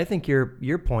 Well, I think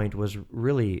your point was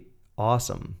really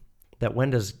awesome. That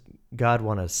when does God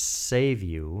want to save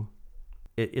you?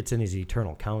 It's in His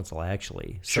eternal counsel,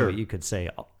 actually. Sure. So you could say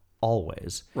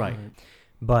always, right?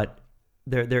 But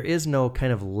there is no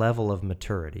kind of level of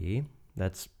maturity.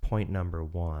 That's point number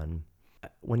one.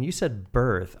 When you said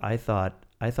birth, I thought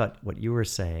what you were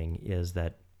saying is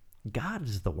that God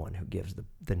is the one who gives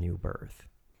the new birth.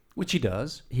 Which He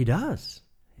does. He does.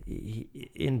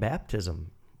 In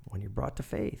baptism, when you're brought to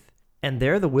faith. And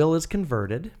there the will is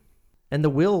converted, and the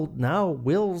will now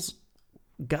wills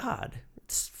God.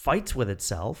 It fights with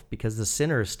itself because the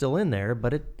sinner is still in there,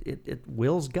 but it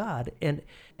wills God. And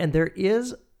there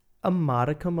is a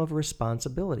modicum of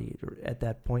responsibility at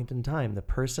that point in time. The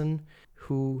person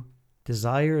who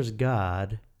desires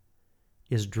God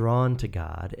is drawn to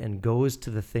God and goes to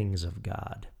the things of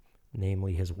God,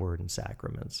 namely His Word and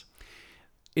sacraments.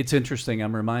 It's interesting.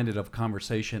 I'm reminded of a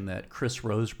conversation that Chris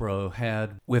Rosebrough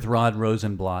had with Rod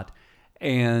Rosenblatt.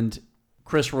 And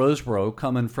Chris Rosebrough,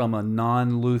 coming from a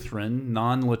non-Lutheran,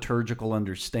 non-liturgical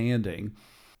understanding,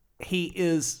 he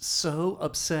is so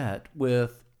upset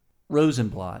with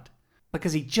Rosenblatt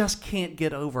because he just can't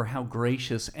get over how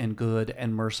gracious and good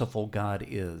and merciful God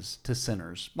is to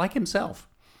sinners like himself.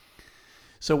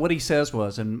 So what he says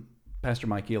was, and Pastor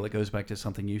Micheel, it goes back to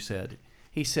something you said.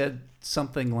 He said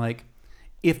something like,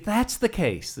 if that's the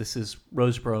case, this is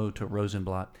Rosebrough to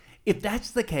Rosenblatt, if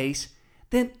that's the case,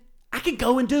 then I can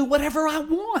go and do whatever I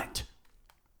want.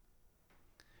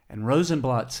 And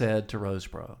Rosenblatt said to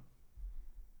Rosebrough,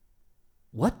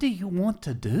 what do you want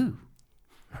to do?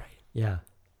 Yeah,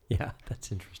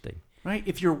 that's interesting. Right?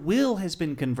 If your will has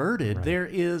been converted, Right. There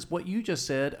is what you just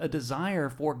said, a desire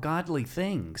for godly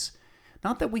things.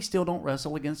 Not that we still don't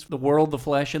wrestle against the world, the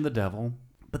flesh, and the devil,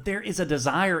 but there is a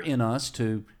desire in us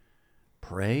to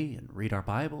pray and read our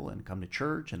Bible and come to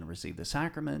church and receive the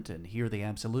sacrament and hear the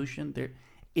absolution.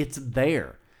 It's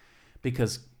there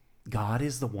because God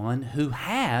is the one who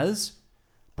has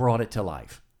brought it to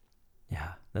life.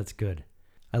 Yeah, that's good.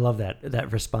 I love that.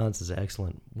 That response is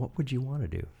excellent. What would you want to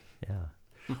do?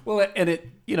 Yeah. Well, and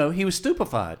he was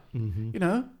stupefied.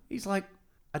 Mm-hmm. He's like,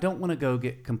 I don't want to go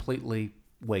get completely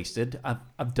wasted.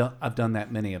 I've done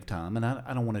that many of time, and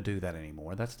I don't want to do that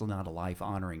anymore. That's still not a life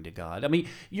honoring to God. I mean,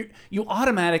 you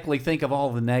automatically think of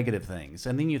all the negative things,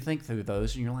 and then you think through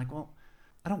those, and you're like, well,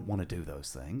 I don't want to do those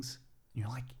things. And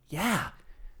you're like, yeah,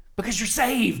 because you're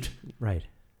saved. Right.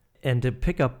 And to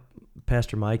pick up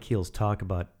Pastor Micheel's talk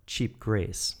about cheap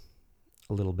grace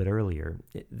a little bit earlier,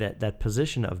 that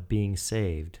position of being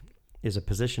saved is a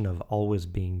position of always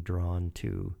being drawn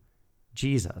to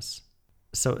Jesus.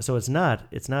 So it's not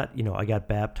I got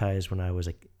baptized when I was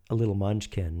a little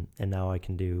munchkin and now I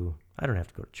don't have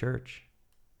to go to church.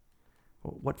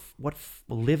 What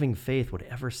living faith would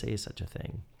ever say such a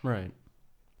thing? Right.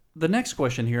 The next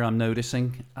question here I'm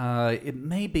noticing, it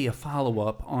may be a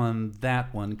follow-up on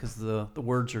that one because the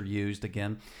words are used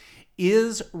again.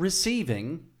 Is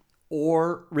receiving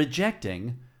or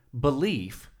rejecting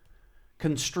belief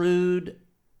construed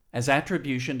as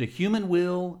attribution to human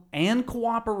will and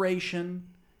cooperation,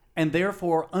 and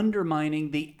therefore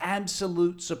undermining the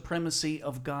absolute supremacy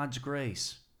of God's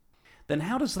grace. Then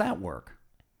how does that work?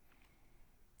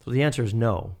 So the answer is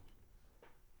no.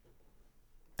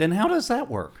 Then how does that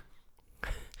work?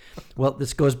 Well,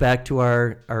 this goes back to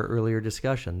our earlier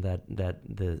discussion that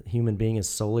the human being is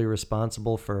solely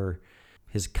responsible for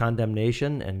his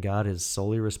condemnation, and God is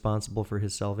solely responsible for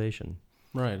his salvation.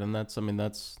 Right, and that's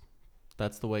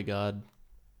the way God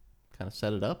kind of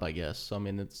set it up, I guess. So, I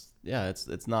mean,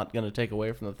 it's not going to take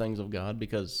away from the things of God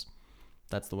because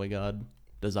that's the way God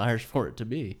desires for it to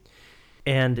be.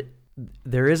 And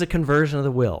there is a conversion of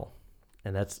the will,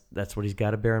 and that's what he's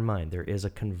got to bear in mind. There is a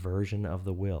conversion of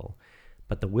the will,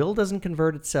 but the will doesn't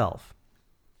convert itself.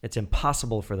 It's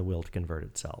impossible for the will to convert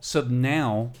itself. So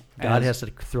now God has to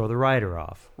throw the rider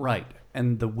off. Right,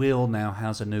 and the will now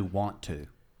has a new want to.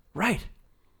 Right.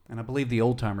 And I believe the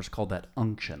old-timers called that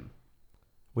unction.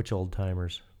 Which old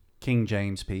timers? King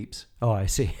James peeps. Oh, I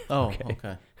see. Oh,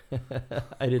 okay.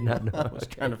 I did not know. I was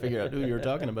trying to figure out who you were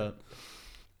talking about.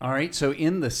 All right, so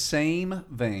in the same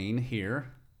vein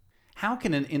here, how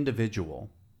can an individual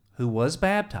who was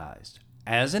baptized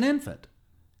as an infant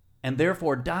and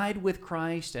therefore died with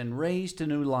Christ and raised to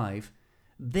new life,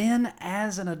 then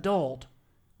as an adult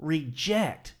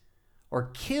reject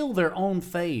or kill their own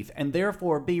faith and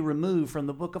therefore be removed from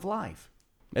the book of life?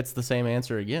 It's the same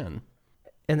answer again.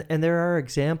 And there are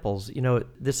examples. You know,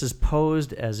 this is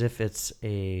posed as if it's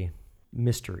a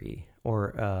mystery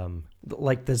or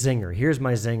like the zinger. Here's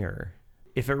my zinger.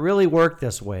 If it really worked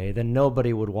this way, then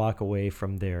nobody would walk away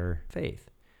from their faith.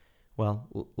 Well,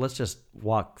 let's just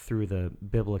walk through the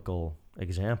biblical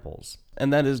examples.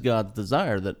 And that is God's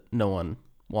desire that no one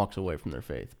walks away from their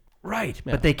faith. Right,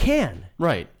 Yeah. but they can.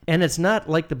 Right. And it's not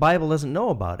like the Bible doesn't know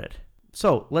about it.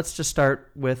 So let's just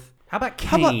start with... How about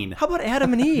Cain? How about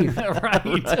Adam and Eve?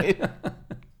 Right.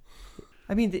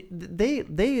 I mean,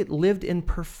 they lived in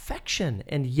perfection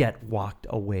and yet walked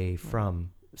away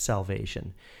from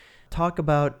salvation. Talk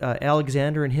about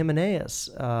Alexander and Hymenaeus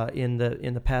in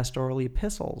the pastoral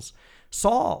epistles.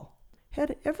 Saul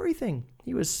had everything.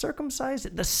 He was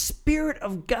circumcised. The Spirit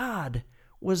of God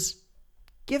was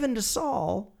given to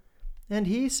Saul, and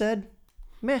he said,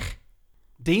 meh.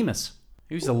 Demas.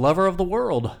 He was the lover of the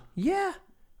world. Yeah.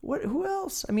 What? Who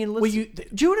else? I mean,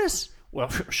 Judas. Well,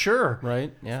 sure.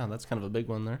 Right? Yeah, that's kind of a big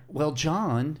one there. Well,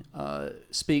 John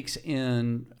speaks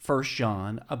in 1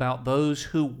 John about those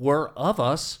who were of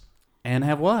us and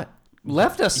have what?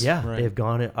 Left us. Yeah, Right. they've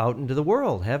gone out into the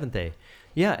world, haven't they?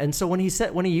 Yeah, and so when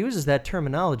he uses that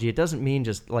terminology, it doesn't mean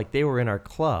just like they were in our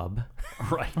club.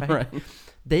 Right.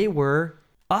 They were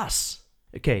us.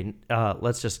 Okay,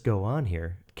 let's just go on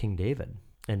here. King David,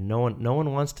 and no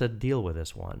one wants to deal with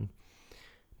this one,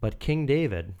 but King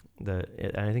David,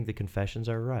 and I think the confessions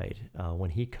are right. When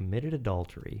he committed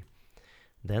adultery,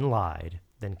 then lied,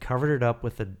 then covered it up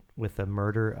with the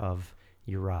murder of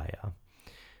Uriah,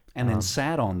 And then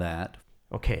sat on that.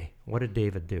 Okay, what did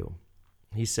David do?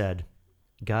 He said,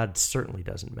 God certainly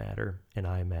doesn't matter, and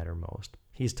I matter most.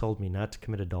 He's told me not to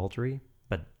commit adultery,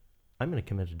 but I'm going to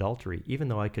commit adultery, even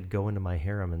though I could go into my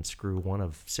harem and screw one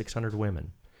of 600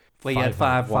 women. Well, he had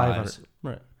 5 wives.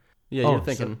 Right. Yeah, you're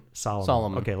thinking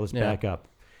Solomon. Okay, let's back up.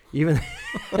 Even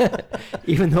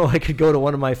though I could go to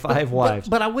one of my 5 wives.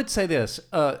 But I would say this.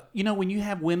 When you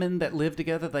have women that live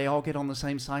together, they all get on the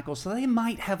same cycle, so they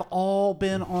might have all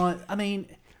been on. I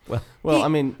mean,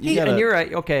 and you're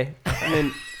right. Okay, I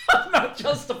mean, I'm not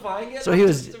justifying it. So he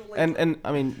was, and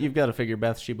I mean, you've got to figure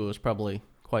Bathsheba was probably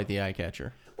quite the eye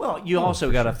catcher. Well, you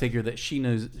also got to figure that she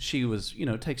knows she was,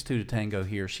 it takes 2 to tango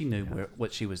here. She knew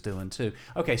what she was doing too.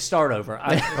 Okay, start over.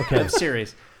 I'm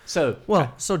serious. So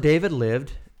David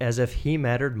lived as if he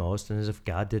mattered most and as if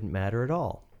God didn't matter at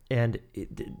all. And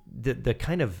the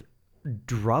kind of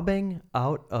drubbing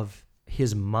out of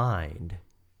his mind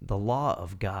the law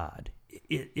of God,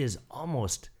 it is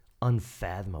almost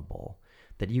unfathomable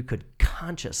that you could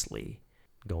consciously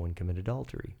go and commit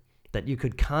adultery, that you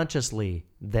could consciously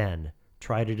then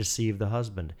try to deceive the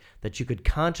husband, that you could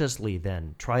consciously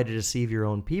then try to deceive your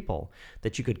own people,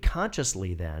 that you could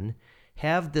consciously then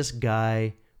have this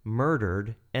guy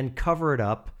murdered and cover it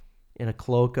up in a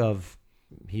cloak of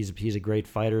he's a great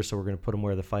fighter, so we're going to put him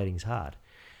where the fighting's hot.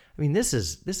 I mean, this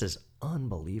is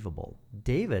unbelievable.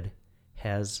 David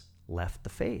has left the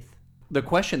faith. The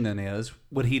question then is,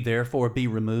 would he therefore be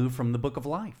removed from the book of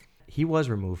life? He was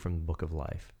removed from the book of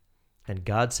life, and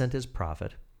God sent his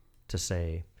prophet to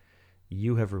say,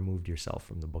 you have removed yourself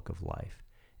from the book of life.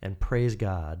 And praise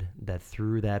God that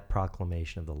through that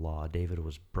proclamation of the law, David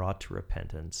was brought to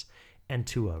repentance and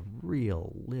to a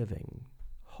real living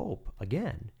hope,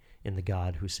 again, in the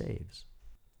God who saves.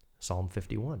 Psalm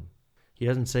 51. He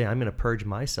doesn't say, I'm going to purge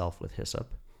myself with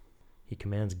hyssop. He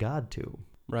commands God to.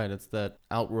 Right, it's that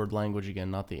outward language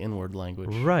again, not the inward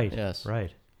language. Right, Yes.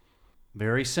 right.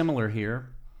 Very similar here.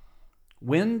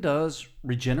 When does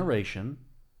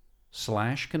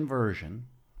regeneration/conversion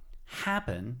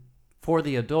happen for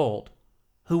the adult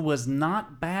who was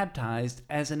not baptized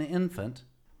as an infant,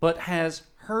 but has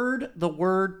heard the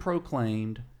word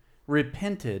proclaimed,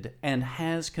 repented, and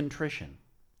has contrition?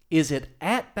 Is it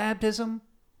at baptism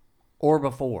or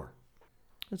before?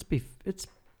 It's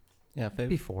Yeah,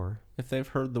 before. if they've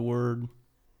heard the word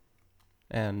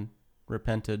and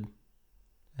repented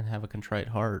and have a contrite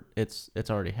heart, it's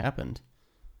already happened,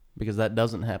 because that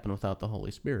doesn't happen without the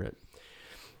Holy Spirit.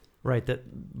 Right,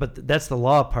 but that's the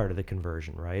law part of the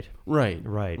conversion, right? Right.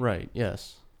 Right. Right.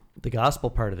 Yes. The gospel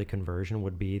part of the conversion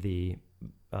would be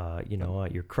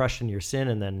you're crushed in your sin,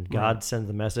 and then God sends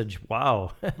the message,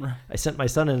 wow, I sent my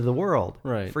son into the world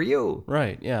for you.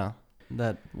 Right. Yeah.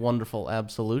 That wonderful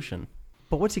absolution.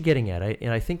 But what's he getting at?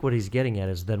 I think what he's getting at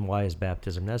is, then why is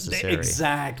baptism necessary?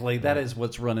 Exactly. That is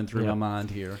what's running through my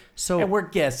mind here. So, and we're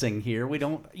guessing here. We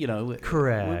don't,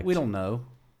 correct. We don't know.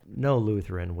 No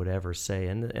Lutheran would ever say,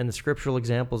 and the scriptural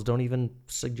examples don't even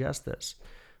suggest this,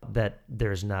 that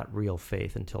there's not real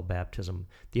faith until baptism.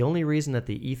 The only reason that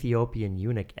the Ethiopian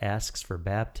eunuch asks for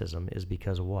baptism is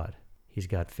because of what? He's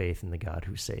got faith in the God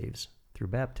who saves through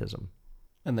baptism.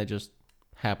 And they just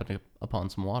happen upon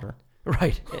some water.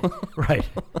 Right, right.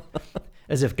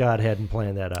 As if God hadn't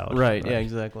planned that out. Right, yeah,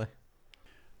 exactly.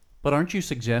 But aren't you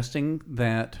suggesting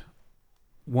that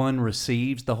one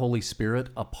receives the Holy Spirit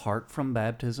apart from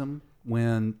baptism,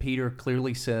 when Peter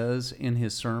clearly says in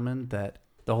his sermon that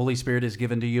the Holy Spirit is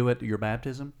given to you at your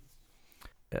baptism?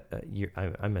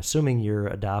 I'm assuming you're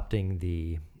adopting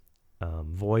the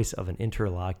voice of an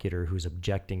interlocutor who's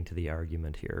objecting to the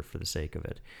argument here for the sake of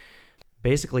it.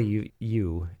 Basically,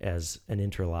 you as an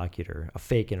interlocutor, a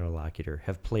fake interlocutor,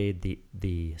 have played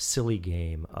the silly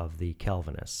game of the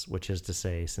Calvinists, which is to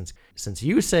say, since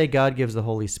you say God gives the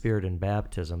Holy Spirit in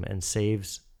baptism and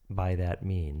saves by that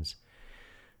means,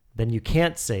 then you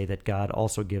can't say that God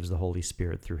also gives the Holy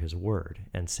Spirit through his word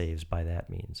and saves by that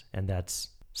means. And that's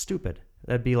stupid.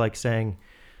 That'd be like saying,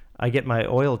 I get my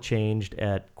oil changed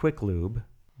at Quick Lube,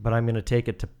 but I'm going to take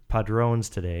it to Padrone's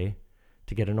today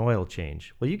to get an oil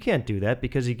change. Well, you can't do that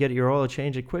because you get your oil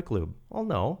change at Quick Lube. Well,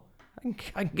 no.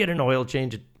 I can get an oil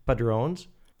change at Padrone's.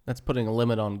 That's putting a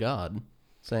limit on God,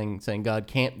 saying God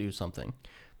can't do something.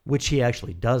 Which he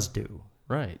actually does do.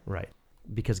 Right. Right.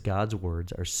 Because God's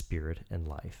words are spirit and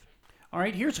life. All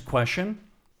right, here's a question.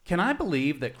 Can I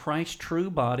believe that Christ's true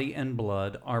body and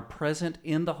blood are present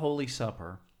in the Holy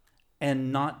Supper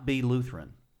and not be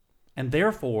Lutheran? And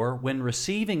therefore, when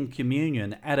receiving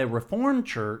communion at a Reformed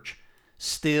church,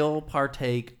 still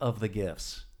partake of the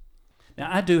gifts? Now,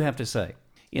 I do have to say,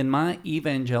 in my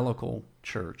evangelical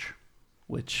church,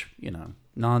 which,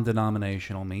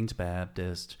 non-denominational means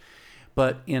Baptist,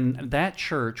 but in that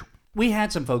church, we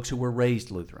had some folks who were raised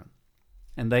Lutheran,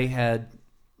 and they had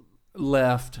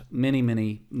left many,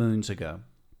 many moons ago.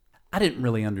 I didn't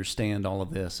really understand all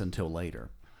of this until later,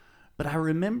 but I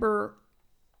remember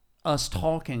us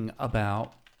talking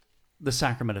about the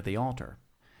sacrament of the altar,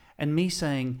 and me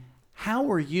saying,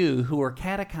 how are you, who are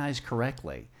catechized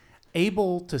correctly,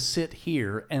 able to sit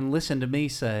here and listen to me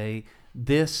say,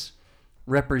 this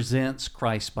represents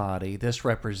Christ's body, this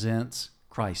represents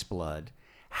Christ's blood?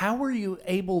 How are you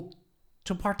able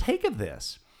to partake of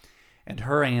this? And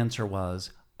her answer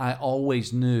was, I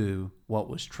always knew what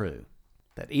was true.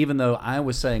 That even though I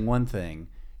was saying one thing,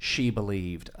 she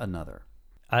believed another.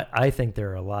 I think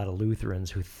there are a lot of Lutherans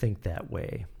who think that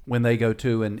way. When they go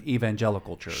to an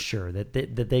evangelical church. Sure, that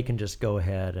they can just go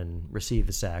ahead and receive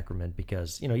the sacrament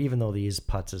because, even though these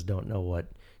putzes don't know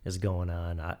what is going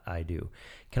on, I do.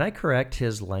 Can I correct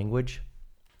his language?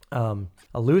 A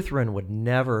Lutheran would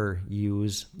never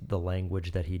use the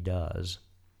language that he does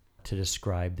to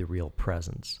describe the real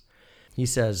presence. He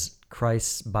says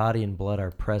Christ's body and blood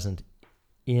are present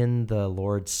in the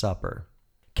Lord's Supper.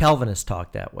 Calvinists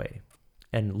talk that way.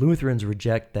 And Lutherans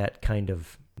reject that kind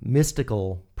of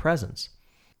mystical presence.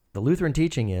 The Lutheran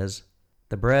teaching is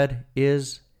the bread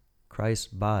is Christ's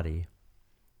body.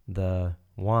 The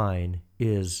wine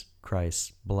is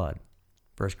Christ's blood.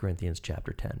 1 Corinthians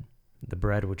chapter 10. The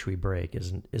bread which we break,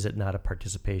 is it not a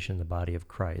participation in the body of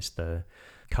Christ? The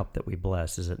cup that we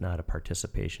bless, is it not a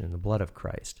participation in the blood of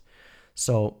Christ?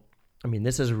 So,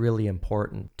 this is really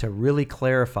important to really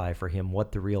clarify for him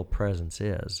what the real presence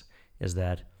is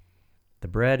that The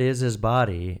bread is his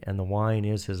body, and the wine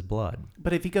is his blood.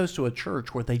 But if he goes to a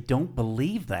church where they don't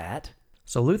believe that...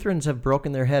 So Lutherans have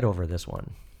broken their head over this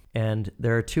one. And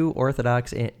there are two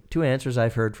answers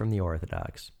I've heard from the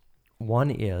Orthodox.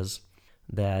 One is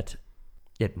that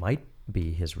it might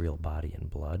be his real body and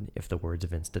blood if the words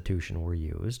of institution were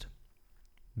used,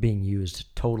 being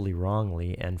used totally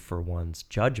wrongly and for one's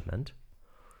judgment,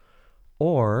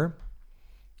 or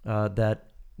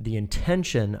that the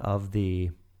intention of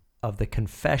the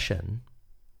confession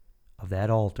of that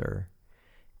altar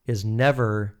is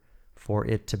never for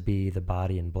it to be the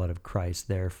body and blood of Christ,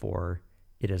 therefore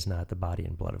it is not the body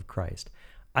and blood of Christ.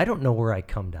 I don't know where I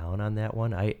come down on that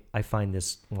one. I find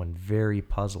this one very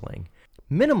puzzling.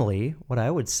 Minimally, what I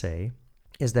would say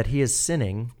is that he is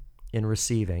sinning in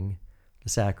receiving the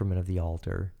sacrament of the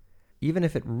altar. Even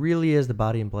if it really is the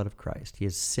body and blood of Christ, he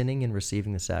is sinning in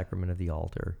receiving the sacrament of the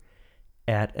altar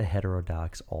at a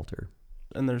heterodox altar.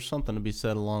 And there's something to be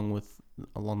said along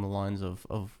the lines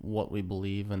of what we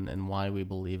believe and why we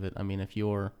believe it. I mean, if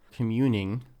you're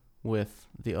communing with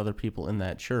the other people in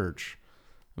that church,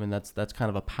 I mean, that's kind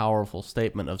of a powerful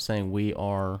statement of saying we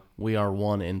are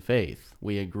one in faith.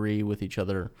 We agree with each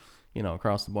other,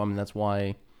 across the board. I mean, that's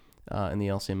why in the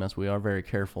LCMS we are very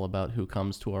careful about who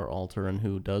comes to our altar and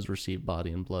who does receive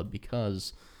body and blood,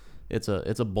 because it's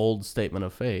a bold statement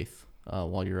of faith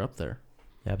while you're up there.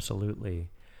 Absolutely.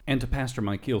 And to Pastor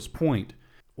Micheel's point,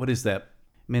 what is that?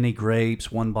 Many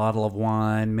grapes, one bottle of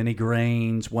wine, many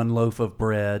grains, one loaf of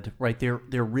bread, right?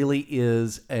 There really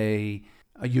is a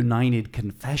united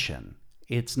confession.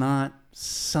 It's not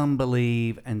some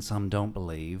believe and some don't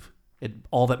believe.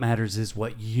 All that matters is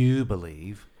what you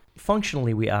believe.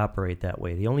 Functionally, we operate that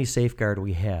way. The only safeguard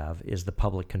we have is the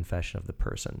public confession of the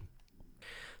person.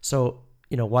 So,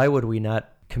 why would we not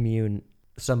commune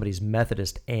somebody's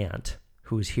Methodist aunt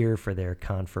who's here for their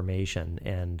confirmation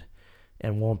and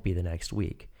won't be the next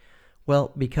week?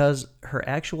 Well, because her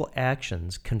actual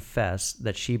actions confess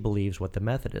that she believes what the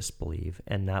Methodists believe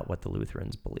and not what the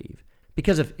Lutherans believe.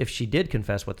 Because if she did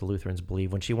confess what the Lutherans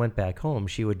believe, when she went back home,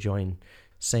 she would join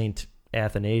St.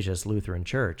 Athanasius Lutheran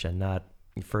Church and not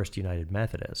First United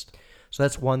Methodist. So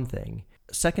that's one thing.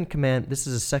 This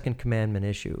is a second commandment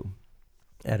issue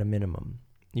at a minimum.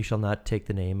 You shall not take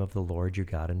the name of the Lord your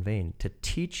God in vain. To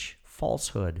teach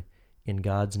falsehood in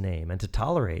God's name and to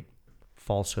tolerate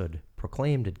falsehood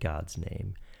proclaimed in God's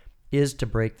name is to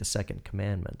break the second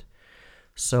commandment.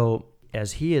 So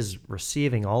as he is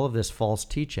receiving all of this false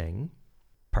teaching,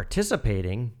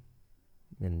 participating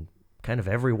in kind of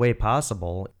every way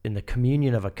possible in the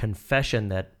communion of a confession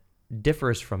that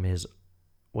differs from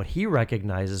what he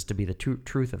recognizes to be the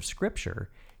truth of Scripture,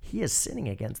 he is sinning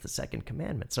against the second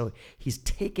commandment. So he's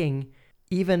taking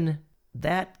even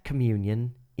that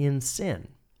communion in sin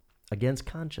against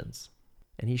conscience,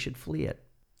 and he should flee it.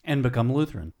 And become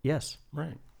Lutheran. Yes.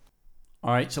 Right.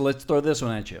 All right, so let's throw this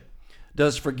one at you.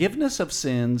 Does forgiveness of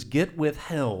sins get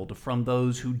withheld from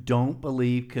those who don't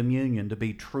believe communion to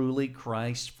be truly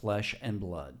Christ's flesh and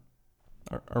blood?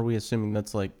 Are we assuming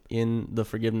that's like in the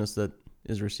forgiveness that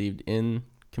is received in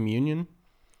communion,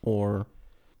 or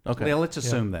okay? Well, let's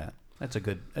assume that. That's a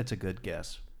good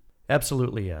guess.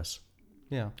 Absolutely, yes.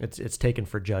 Yeah. It's taken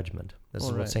for judgment. This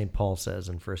is right. what St. Paul says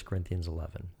in 1 Corinthians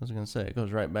 11. I was going to say, it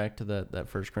goes right back to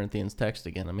that 1 Corinthians text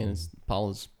again. I mean,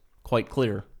 Paul is quite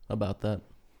clear about that.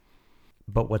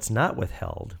 But what's not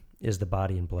withheld is the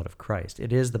body and blood of Christ.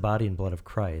 It is the body and blood of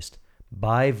Christ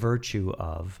by virtue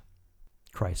of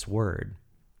Christ's word.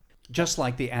 Just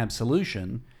like the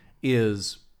absolution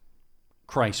is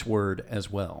Christ's word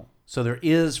as well. So there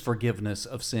is forgiveness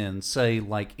of sins, say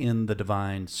like in the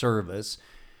divine service,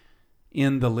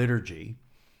 in the liturgy.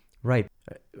 Right.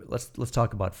 Let's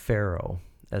talk about Pharaoh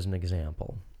as an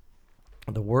example.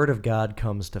 The word of God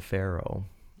comes to Pharaoh,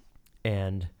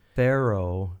 and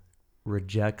Pharaoh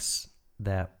rejects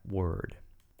that word.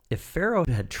 If Pharaoh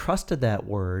had trusted that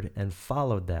word and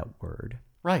followed that word,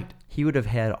 right, he would have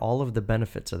had all of the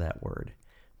benefits of that word.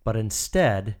 But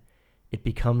instead, it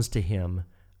becomes to him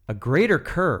a greater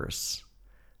curse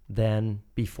than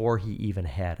before he even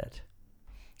had it.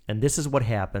 And this is what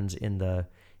happens in the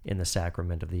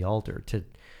sacrament of the altar.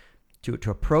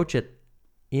 To approach it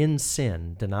in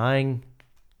sin, denying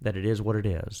that it is what it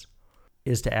is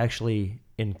to actually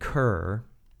incur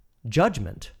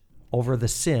judgment over the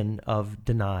sin of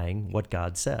denying what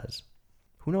God says.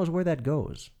 Who knows where that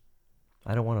goes?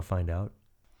 I don't want to find out.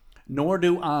 Nor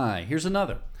do I. Here's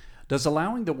another. Does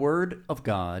allowing the word of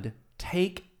God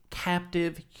take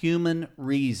captive human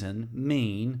reason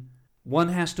mean one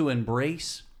has to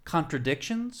embrace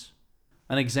contradictions?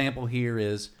 An example here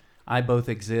is, I both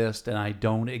exist and I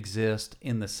don't exist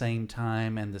in the same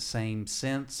time and the same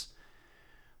sense.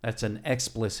 That's an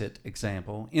explicit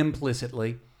example.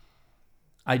 Implicitly,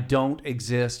 I don't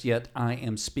exist, yet I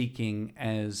am speaking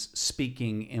as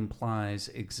speaking implies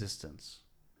existence.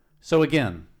 So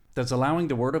again, does allowing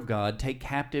the Word of God take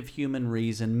captive human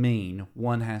reason mean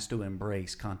one has to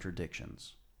embrace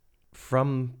contradictions?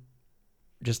 From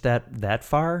just that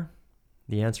far,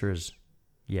 the answer is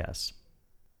yes.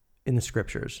 In the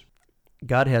Scriptures,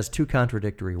 God has two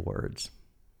contradictory words,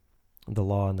 the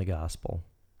law and the gospel.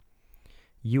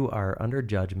 You are under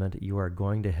judgment. You are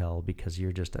going to hell because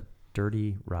you're just a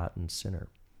dirty, rotten sinner.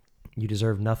 You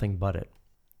deserve nothing but it.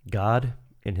 God,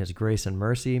 in his grace and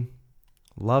mercy,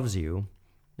 loves you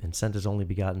and sent his only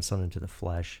begotten Son into the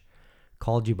flesh,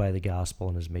 called you by the gospel,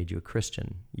 and has made you a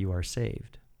Christian. You are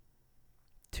saved.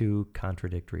 Two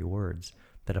contradictory words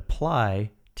that apply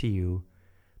to you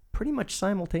pretty much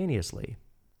simultaneously.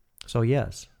 So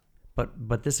yes,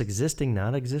 but this existing,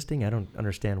 not existing, I don't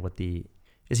understand what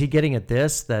is he getting at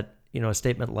this, that, a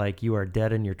statement like you are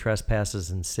dead in your trespasses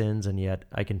and sins, and yet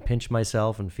I can pinch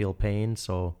myself and feel pain,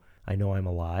 so I know I'm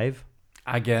alive?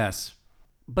 I guess.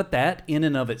 But that in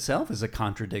and of itself is a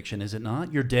contradiction, is it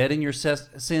not? You're dead in your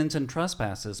sins and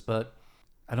trespasses, but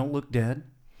I don't look dead.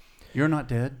 You're not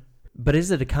dead. But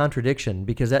is it a contradiction?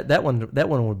 Because that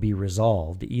one would be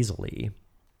resolved easily,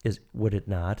 would it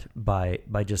not? By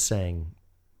just saying,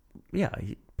 yeah,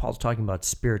 Paul's talking about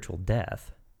spiritual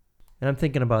death. And I'm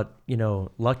thinking about,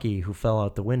 Lucky, who fell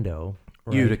out the window.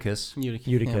 Right? Eutychus,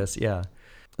 yeah.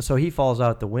 So he falls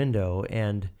out the window,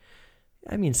 and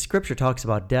Scripture talks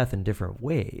about death in different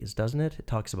ways, doesn't it? It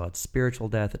talks about spiritual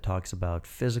death. It talks about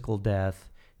physical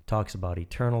death. It talks about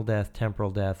eternal death,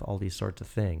 temporal death, all these sorts of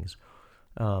things.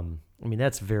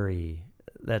 That's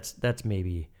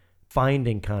maybe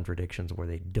finding contradictions where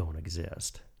they don't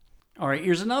exist. All right,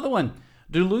 here's another one.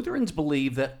 Do Lutherans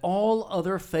believe that all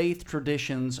other faith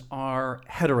traditions are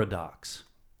heterodox?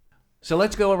 So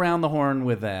let's go around the horn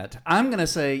with that. I'm going to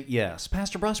say yes.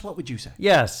 Pastor Bruss, what would you say?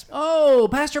 Yes. Oh,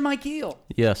 Pastor Micheel.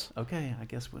 Yes. Okay, I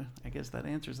guess that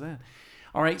answers that.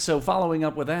 All right, so following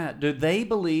up with that, do they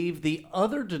believe the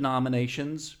other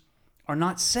denominations are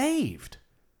not saved?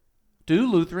 Do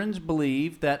Lutherans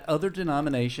believe that other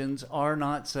denominations are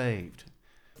not saved?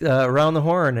 Around the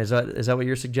horn, is that what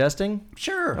you're suggesting?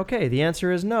 Sure. Okay, the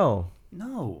answer is no.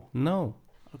 No.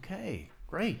 Okay,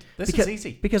 great. This is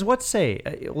easy. Because let's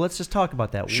just talk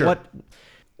about that. Sure.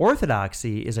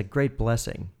 Orthodoxy is a great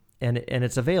blessing, and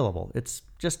it's available. It's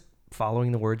just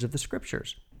following the words of the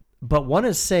Scriptures. But one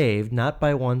is saved not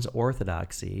by one's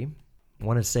orthodoxy.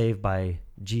 One is saved by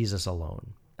Jesus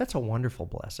alone. That's a wonderful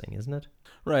blessing, isn't it?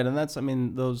 Right, and that's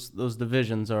those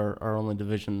divisions are only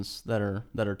divisions that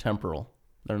are temporal.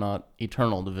 They're not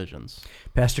eternal divisions.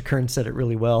 Pastor Kerns said it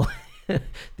really well.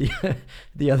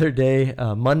 The other day,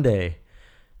 Monday,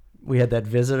 we had that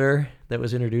visitor that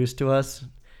was introduced to us.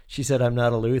 She said, "I'm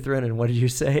not a Lutheran," and what did you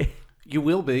say? You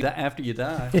will be after you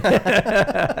die.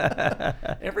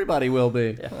 Everybody will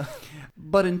be. Yeah.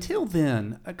 But until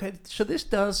then, okay, so this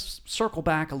does circle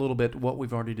back a little bit to what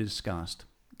we've already discussed.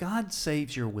 God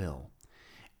saves your will.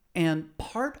 And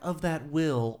part of that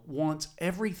will wants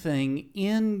everything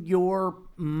in your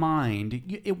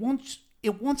mind. It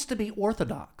wants to be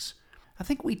orthodox. I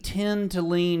think we tend to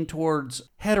lean towards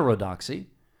heterodoxy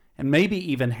and maybe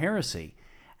even heresy.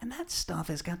 And that stuff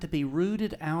has got to be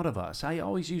rooted out of us. I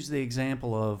always use the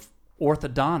example of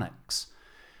orthodontics.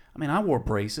 I wore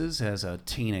braces as a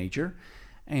teenager,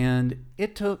 and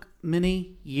it took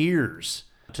many years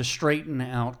to straighten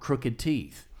out crooked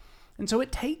teeth. And so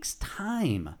it takes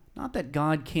time. Not that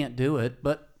God can't do it,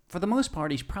 but for the most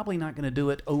part, he's probably not going to do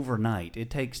it overnight. It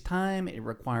takes time, it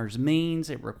requires means,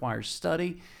 it requires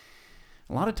study.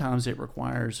 A lot of times it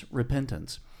requires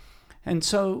repentance. And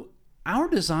so our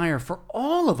desire for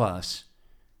all of us,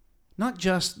 not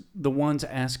just the ones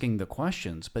asking the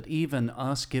questions, but even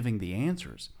us giving the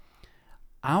answers,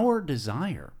 our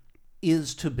desire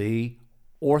is to be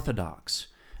orthodox.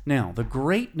 Now, the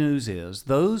great news is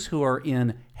those who are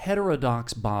in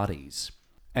heterodox bodies,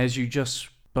 as you just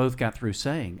both got through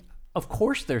saying, of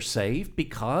course they're saved,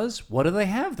 because what do they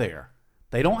have there?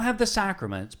 They don't have the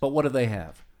sacraments, but what do they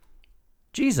have?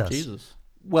 Jesus.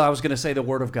 Well, I was going to say the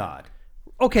Word of God.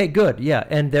 Okay, good. Yeah,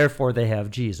 and therefore they have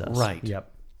Jesus. Right.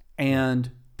 Yep.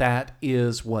 And that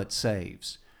is what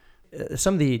saves.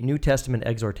 Some of the New Testament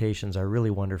exhortations are really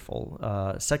wonderful.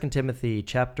 2 Timothy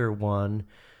chapter 1,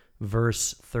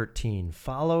 verse 13.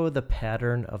 Follow the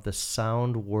pattern of the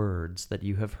sound words that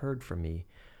you have heard from me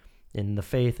in the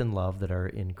faith and love that are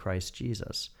in Christ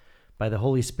Jesus. By the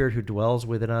Holy Spirit who dwells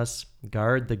within us,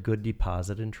 guard the good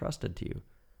deposit entrusted to you.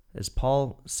 Is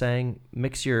Paul saying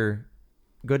mix your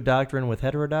good doctrine with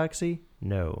heterodoxy?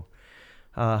 No.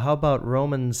 How about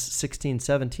Romans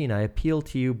 16:17? I appeal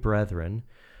to you, brethren,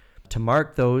 to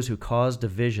mark those who cause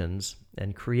divisions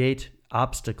and create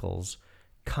obstacles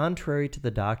contrary to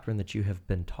the doctrine that you have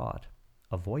been taught.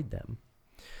 Avoid them.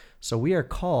 So we are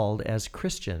called as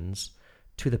Christians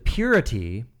to the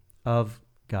purity of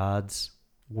God's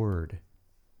word.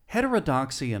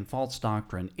 Heterodoxy and false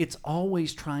doctrine, it's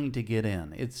always trying to get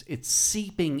in. It's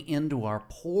seeping into our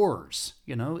pores,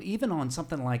 even on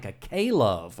something like a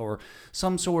K-Love or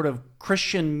some sort of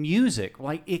Christian music.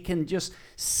 Like, it can just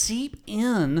seep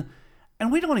in, and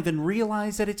we don't even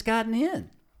realize that it's gotten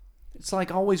in. It's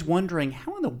like always wondering,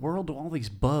 how in the world do all these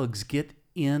bugs get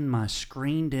in my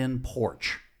screened-in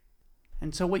porch?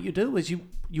 And so what you do is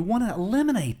you want to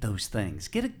eliminate those things.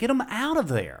 Get them out of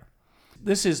there.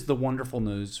 This is the wonderful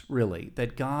news, really,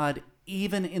 that God,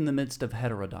 even in the midst of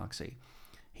heterodoxy,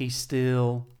 he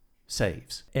still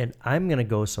saves. And I'm going to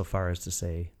go so far as to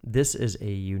say this is a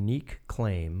unique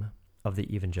claim of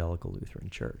the Evangelical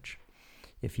Lutheran Church.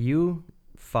 If you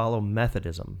follow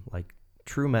Methodism, like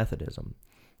true Methodism,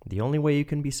 the only way you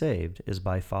can be saved is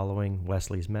by following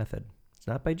Wesley's method. It's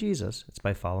not by Jesus, it's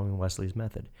by following Wesley's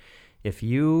method. If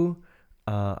you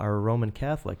are a Roman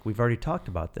Catholic, we've already talked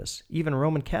about this. Even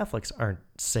Roman Catholics aren't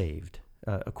saved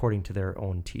according to their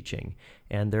own teaching.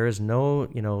 And there is no,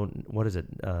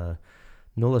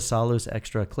 nulla salus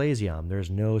extra ecclesiam. There's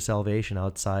no salvation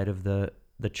outside of the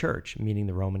church, meaning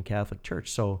the Roman Catholic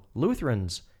Church. So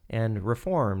Lutherans and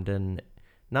Reformed and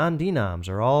non-denoms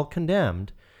are all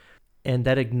condemned, and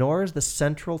that ignores the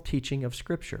central teaching of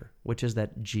Scripture, which is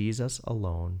that Jesus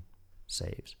alone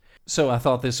saves. So I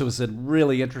thought this was a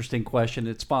really interesting question.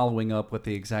 It's following up with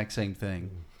the exact same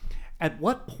thing. At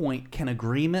what point can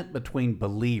agreement between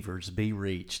believers be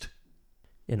reached?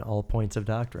 In all points of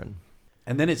doctrine.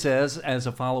 And then it says, as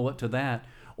a follow-up to that,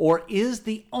 or is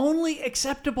the only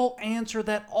acceptable answer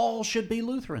that all should be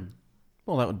Lutheran?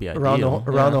 Well, that would be ideal.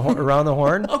 Around the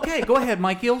horn? Okay, go ahead,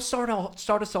 Mike. You'll start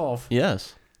us off.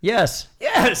 Yes. Yes.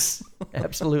 Yes.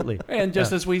 Absolutely. And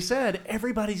just as we said,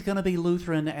 everybody's going to be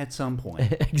Lutheran at some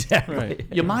point. Exactly. Right.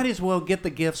 You might as well get the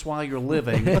gifts while you're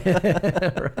living.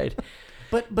 Right.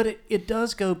 But it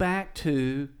does go back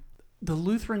to the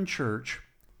Lutheran Church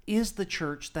is the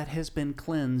church that has been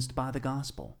cleansed by the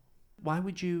gospel. Why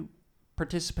would you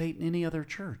participate in any other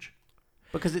church?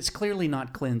 Because it's clearly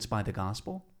not cleansed by the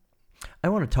gospel. I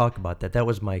want to talk about that. That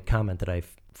was my comment that I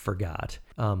forgot.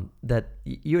 That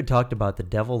you had talked about the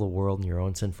devil, the world, and your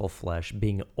own sinful flesh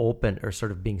being open, or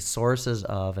sort of being sources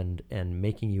of and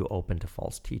making you open to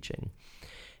false teaching.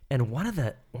 And one of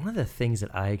the things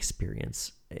that I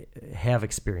have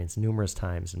experienced numerous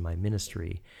times in my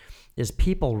ministry, is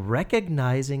people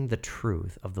recognizing the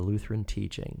truth of the Lutheran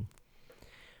teaching,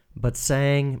 but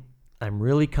saying, I'm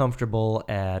really comfortable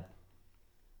at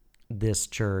this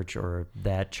church or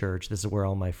that church. This is where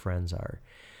all my friends are.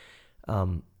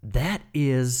 That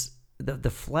is the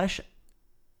flesh.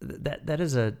 That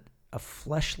is a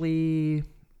fleshly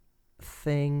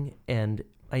thing, and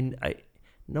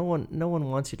no one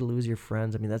wants you to lose your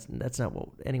friends. I mean, that's not what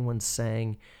anyone's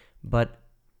saying, but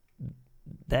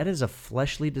that is a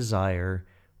fleshly desire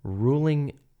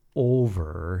ruling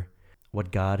over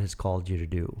what God has called you to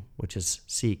do, which is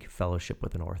seek fellowship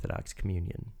with an Orthodox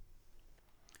communion.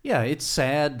 Yeah, it's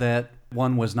sad that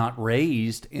one was not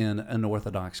raised in an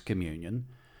Orthodox communion,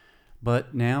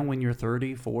 but now when you're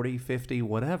 30, 40, 50,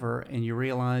 whatever, and you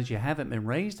realize you haven't been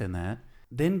raised in that,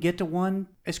 then get to one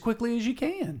as quickly as you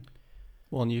can.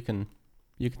 Well, and you can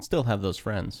still have those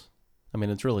friends. I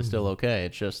mean, it's really still okay.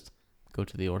 It's just go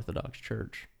to the Orthodox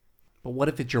Church. But what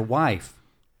if it's your wife?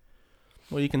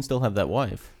 Well, you can still have that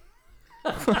wife.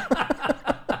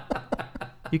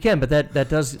 You can, but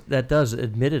that does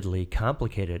admittedly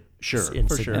complicate it. Sure, in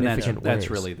for sure. significant And that's ways,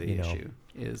 really the issue,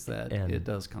 is that it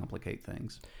does complicate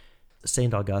things.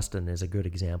 St. Augustine is a good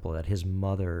example of that. His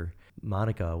mother,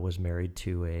 Monica, was married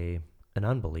to an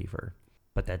unbeliever,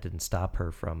 but that didn't stop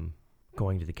her from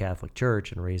going to the Catholic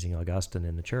Church and raising Augustine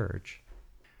in the church.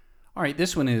 All right,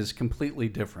 this one is completely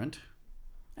different.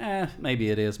 Maybe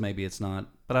it is, maybe it's not,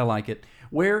 but I like it.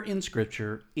 Where in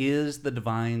Scripture is the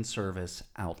divine service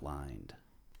outlined?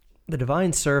 The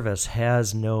divine service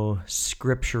has no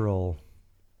scriptural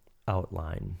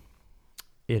outline.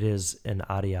 It is an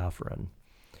adiaphoron.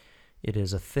 It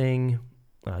is a thing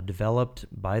developed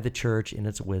by the church in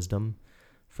its wisdom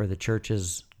for the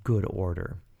church's good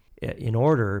order, in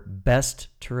order best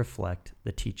to reflect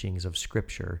the teachings of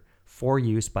Scripture for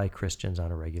use by Christians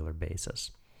on a regular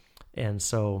basis. And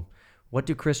so What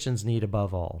do Christians need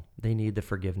above all? They need the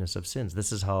forgiveness of sins.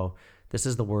 This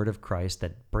is the word of Christ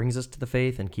that brings us to the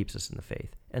faith and keeps us in the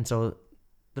faith. And so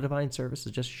the divine service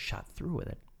is just shot through with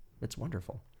it. It's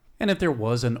wonderful. And if there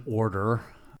was an order,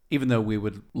 even though we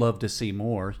would love to see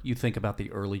more, you think about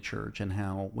the early church and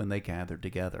how when they gathered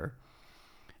together.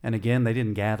 And again, they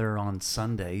didn't gather on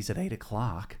Sundays at 8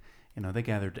 o'clock. They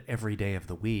gathered every day of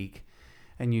the week.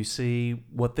 And you see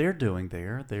what they're doing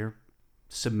there. They're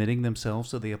submitting themselves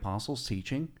to the apostles'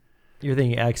 teaching. You're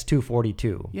thinking Acts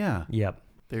 2:42. Yeah. Yep.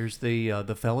 There's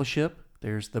the fellowship.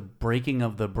 There's the breaking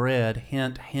of the bread,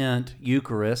 hint, hint,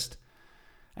 Eucharist.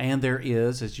 And there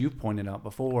is, as you've pointed out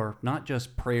before, not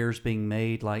just prayers being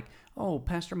made like, oh,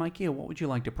 Pastor Micheel, what would you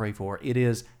like to pray for? It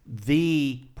is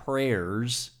the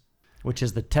prayers. Which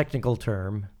is the technical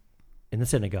term in the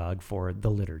synagogue for the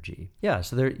liturgy. Yeah,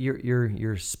 so there,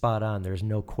 you're spot on. There's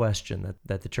no question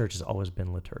that the church has always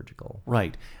been liturgical.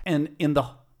 Right. And in the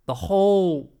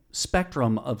whole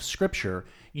spectrum of Scripture,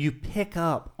 you pick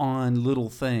up on little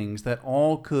things that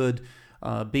all could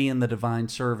be in the divine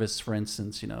service. For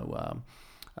instance,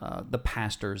 the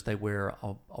pastors, they wear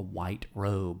a white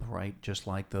robe, right? Just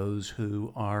like those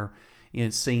who are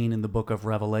seen in the book of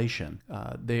Revelation.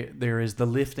 There is the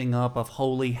lifting up of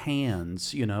holy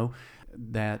hands,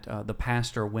 that the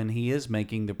pastor, when he is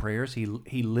making the prayers, he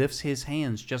lifts his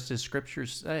hands just as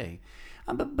scriptures say.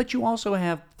 But you also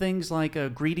have things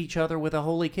like greet each other with a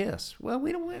holy kiss. Well,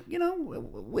 we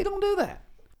don't do that.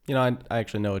 I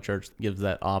actually know a church that gives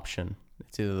that option.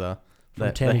 It's either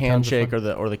the Tammy handshake or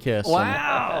the kiss.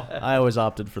 Wow. And I always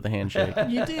opted for the handshake.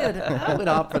 You did. I would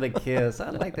opt for the kiss.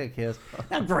 I like the kiss.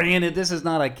 Now, granted, this is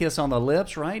not a kiss on the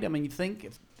lips, right? I mean, you think,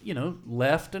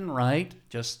 left and right,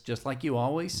 just like you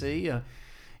always see a,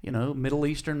 Middle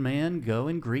Eastern man go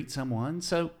and greet someone.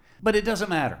 So, but it doesn't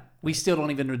matter. We still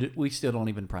don't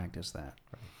even practice that.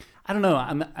 I don't know.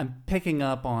 I'm picking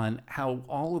up on how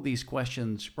all of these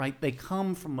questions, right? They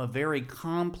come from a very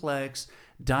complex,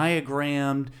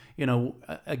 diagrammed,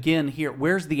 again here,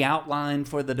 where's the outline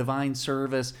for the divine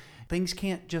service? Things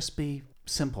can't just be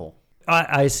simple.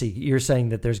 I see. You're saying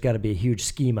that there's got to be a huge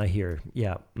schema here.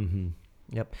 Yeah. Mm-hmm.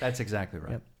 Yep. That's exactly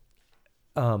right.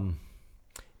 Yep.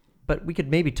 But we could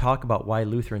maybe talk about why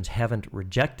Lutherans haven't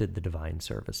rejected the divine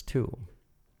service too.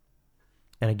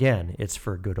 And again, it's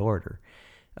for good order.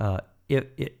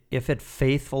 If it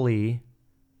faithfully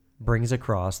brings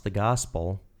across the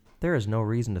gospel, there is no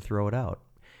reason to throw it out.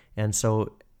 And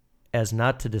so, as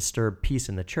not to disturb peace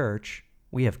in the church,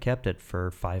 we have kept it for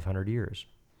 500 years.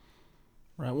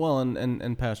 Right. Well,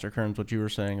 and Pastor Kerns, what you were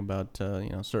saying about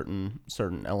certain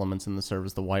elements in the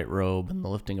service, the white robe and the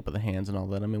lifting up of the hands and all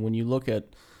that. I mean, when you look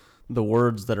at the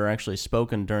words that are actually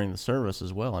spoken during the service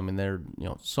as well, I mean, they're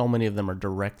so many of them are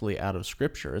directly out of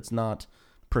Scripture. It's not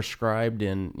prescribed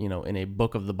in a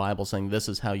book of the Bible saying this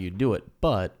is how you do it,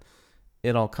 but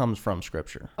it all comes from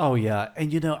Scripture. Oh yeah,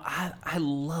 and I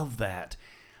love that.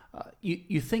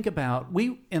 You think about,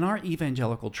 we in our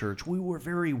evangelical church, we were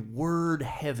very word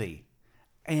heavy,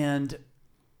 and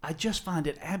I just find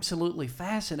it absolutely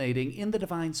fascinating in the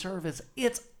divine service.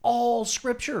 It's all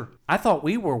Scripture. I thought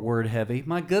we were word heavy.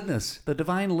 My goodness, the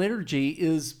divine liturgy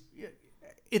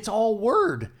it's all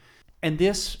word. And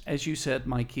this, as you said,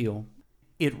 Micheel,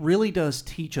 it really does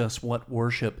teach us what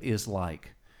worship is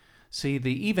like. See,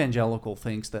 the evangelical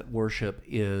thinks that worship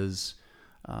is,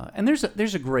 and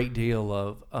there's a great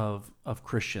deal of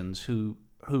Christians who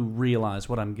realize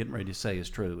what I'm getting ready to say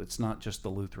is true. It's not just the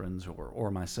Lutherans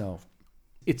or myself.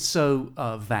 It's so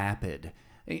vapid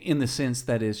in the sense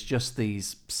that it's just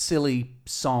these silly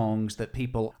songs that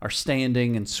people are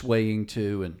standing and swaying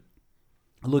to and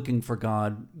looking for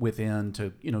God within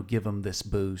to, give them this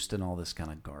boost and all this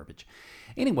kind of garbage.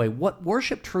 Anyway, what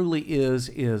worship truly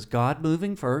is God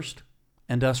moving first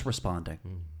and us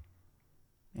responding.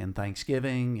 And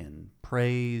thanksgiving and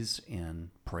praise and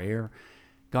prayer.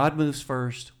 God moves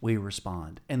first, we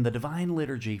respond. And the divine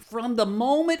liturgy, from the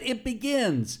moment it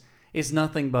begins, is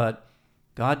nothing but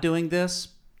God doing this,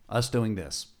 us doing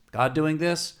this. God doing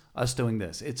this, us doing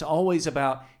this. It's always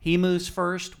about He moves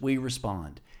first, we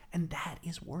respond. And that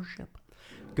is worship.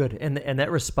 Good, and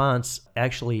that response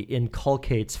actually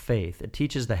inculcates faith. It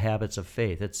teaches the habits of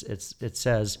faith. It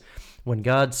says, when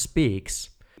God speaks,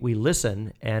 we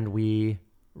listen and we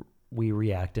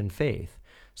react in faith.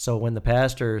 So when the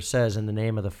pastor says, in the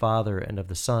name of the Father and of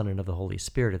the Son and of the Holy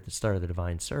Spirit at the start of the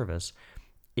divine service,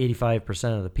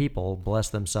 85% of the people bless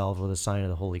themselves with a sign of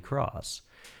the Holy Cross.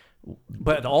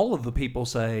 But all of the people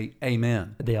say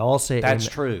amen. They all say that's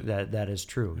amen. True. That is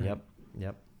true. Right.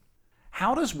 Yep.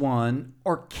 How does one,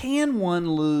 or can one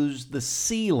lose the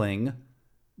sealing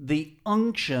the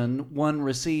unction one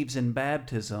receives in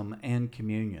baptism and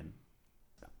communion.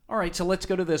 All right, so let's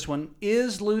go to this one.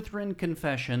 Is Lutheran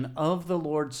confession of the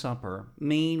Lord's Supper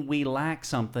mean we lack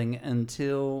something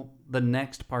until the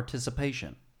next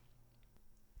participation?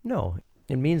 No,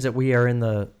 it means that we are in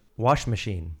the wash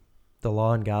machine, the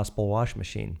law and gospel wash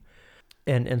machine.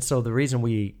 And so the reason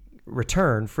we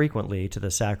return frequently to the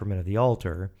sacrament of the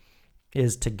altar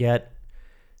is to get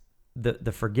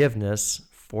the forgiveness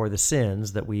for the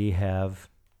sins that we have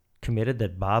committed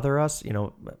that bother us. You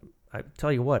know, I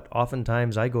tell you what,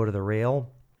 oftentimes I go to the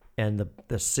rail and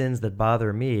the sins that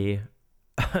bother me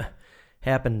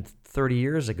happened 30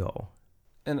 years ago.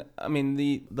 And I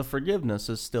mean, the forgiveness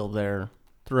is still there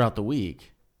throughout the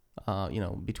week,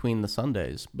 between the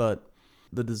Sundays. But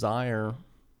the desire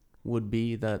would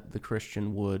be that the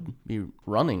Christian would be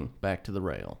running back to the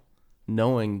rail,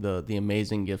 knowing the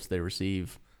amazing gifts they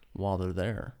receive while they're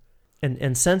there.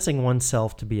 And sensing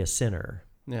oneself to be a sinner.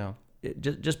 Yeah.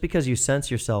 Just because you sense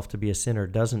yourself to be a sinner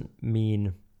doesn't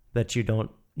mean that you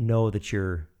don't know that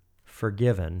you're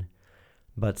forgiven,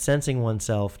 but sensing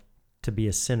oneself to be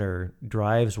a sinner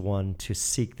drives one to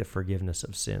seek the forgiveness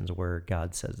of sins where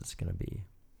God says it's going to be.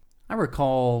 I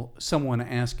recall someone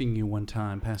asking you one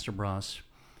time, Pastor Bruss,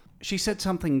 she said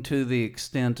something to the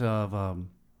extent of,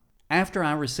 after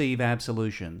I receive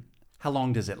absolution, how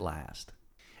long does it last?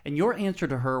 And your answer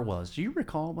to her was, do you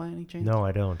recall by any chance? No,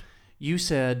 I don't. You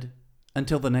said,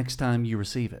 until the next time you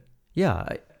receive it. Yeah.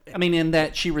 I mean, in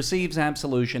that she receives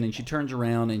absolution and she turns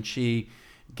around and she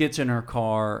gets in her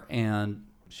car and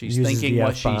she's uses thinking the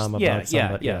what she's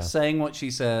F-bomb saying what she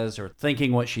says or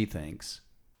thinking what she thinks.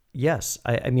 Yes.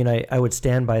 I mean, I would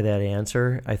stand by that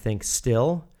answer, I think,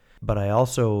 still, but I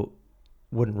also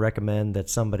wouldn't recommend that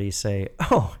somebody say,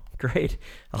 oh, great,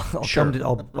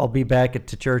 I'll be back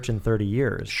to church in 30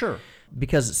 years. Sure.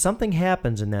 Because something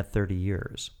happens in that 30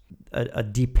 years. A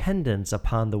dependence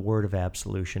upon the word of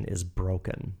absolution is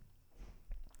broken,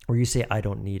 where you say, I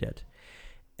don't need it,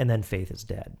 and then faith is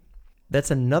dead.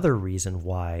 That's another reason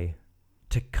why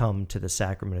to come to the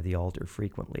sacrament of the altar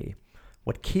frequently.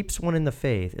 What keeps one in the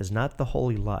faith is not the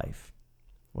holy life.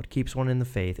 What keeps one in the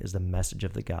faith is the message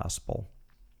of the gospel,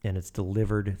 and it's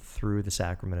delivered through the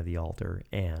sacrament of the altar,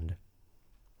 and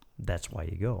that's why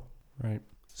you go. Right.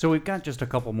 So we've got just a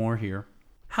couple more here.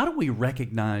 How do we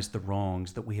recognize the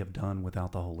wrongs that we have done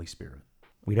without the Holy Spirit?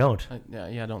 We don't.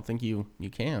 I don't think you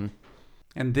can.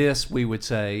 And this, we would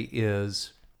say,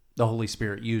 is the Holy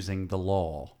Spirit using the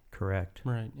law. Correct.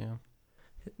 Right, yeah.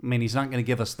 I mean, he's not going to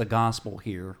give us the gospel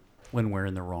here when we're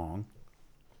in the wrong.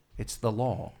 It's the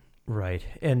law. Right.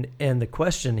 And the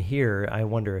question here, I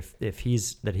wonder if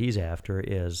he's after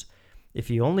is, if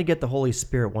you only get the Holy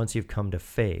Spirit once you've come to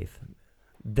faith,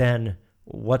 then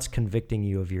what's convicting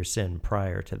you of your sin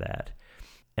prior to that?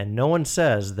 And no one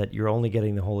says that you're only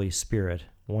getting the Holy Spirit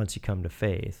once you come to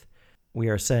faith. We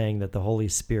are saying that the Holy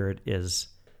Spirit is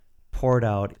poured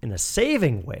out in a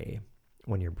saving way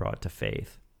when you're brought to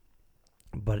faith,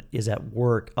 but is at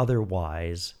work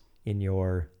otherwise in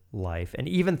your life, and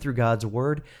even through God's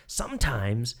word,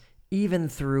 sometimes even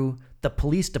through the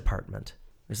police department.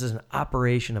 This is an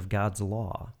operation of God's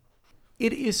law.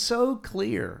 It is so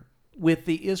clear with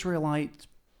the Israelites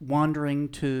wandering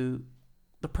to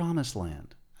the promised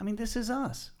land. I mean, this is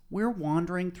us. We're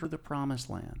wandering through the promised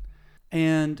land.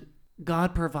 And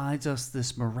God provides us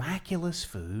this miraculous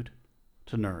food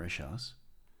to nourish us.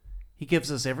 He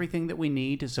gives us everything that we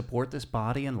need to support this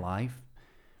body and life.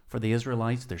 For the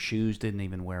Israelites, their shoes didn't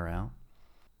even wear out.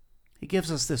 He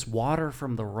gives us this water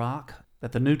from the rock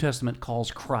that the New Testament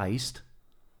calls Christ.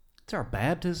 It's our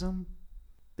baptism.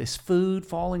 This food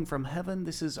falling from heaven,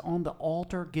 this is on the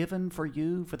altar given for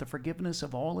you for the forgiveness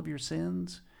of all of your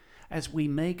sins as we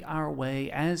make our way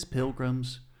as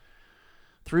pilgrims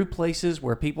through places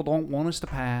where people don't want us to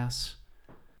pass,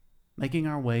 making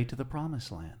our way to the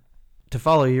promised land. To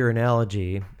follow your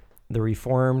analogy, the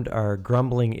Reformed are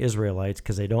grumbling Israelites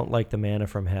because they don't like the manna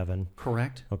from heaven.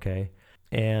 Correct. Okay.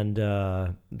 And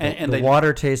the they,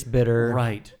 water tastes bitter.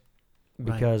 Right.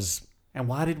 Because... Right. And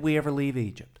why did we ever leave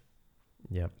Egypt?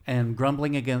 Yep. And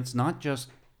grumbling against not just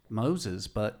Moses,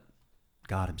 but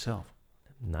God himself.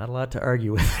 Not a lot to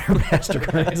argue with there, Pastor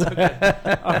Kerns.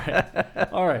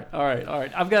 All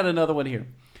right. I've got another one here.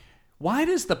 Why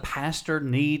does the pastor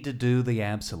need to do the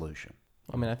absolution?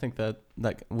 I mean, I think that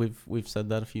we've said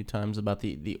that a few times about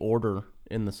the order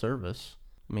in the service.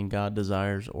 I mean, God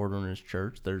desires order in His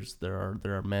church. There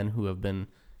are men who have been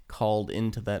called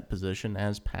into that position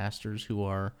as pastors who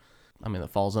are, I mean, that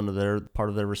falls under their part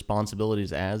of their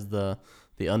responsibilities as the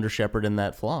under shepherd in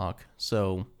that flock.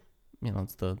 So, you know,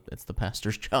 it's the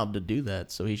pastor's job to do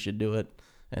that. So he should do it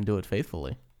and do it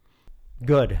faithfully.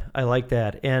 Good. I like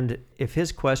that. And if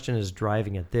his question is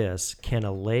driving at this, can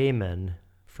a layman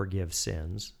forgive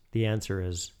sins? The answer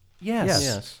is Yes.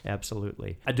 Yes.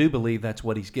 absolutely. I do believe that's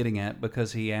what he's getting at,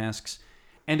 because he asks,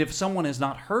 and if someone has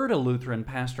not heard a Lutheran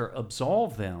pastor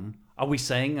absolve them, are we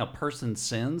saying a person's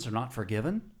sins are not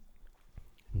forgiven?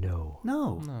 No.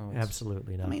 No.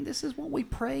 Absolutely not. I mean, this is what we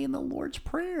pray in the Lord's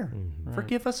Prayer.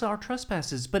 Forgive us our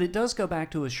trespasses. But it does go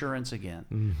back to assurance again.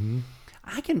 Mm-hmm.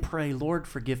 I can pray, Lord,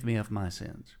 forgive me of my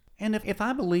sins. And if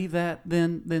I believe that,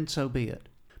 then so be it.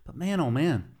 But man, oh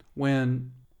man,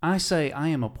 when I say I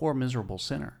am a poor, miserable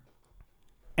sinner,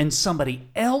 and somebody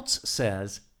else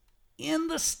says, in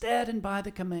the stead and by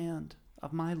the command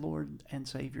of my Lord and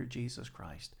Savior Jesus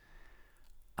Christ,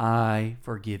 I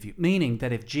forgive you. Meaning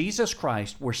that if Jesus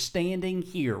Christ were standing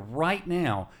here right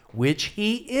now, which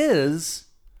he is,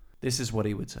 this is what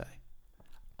he would say.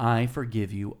 I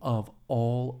forgive you of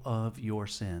all of your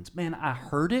sins. Man, I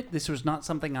heard it. This was not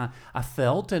something I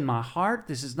felt in my heart.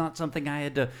 This is not something I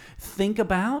had to think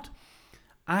about.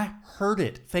 I heard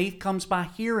it. Faith comes by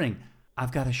hearing.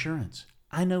 I've got assurance.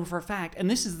 I know for a fact. And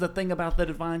this is the thing about the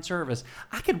divine service.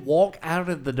 I could walk out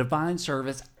of the divine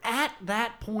service at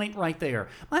that point right there.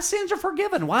 My sins are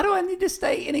forgiven. Why do I need to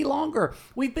stay any longer?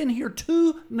 We've been here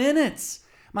 2 minutes.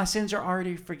 My sins are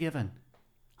already forgiven.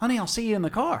 Honey, I'll see you in the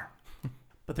car.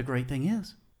 But the great thing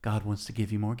is, God wants to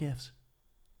give you more gifts.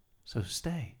 So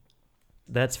stay.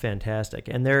 That's fantastic.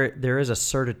 And there is a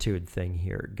certitude thing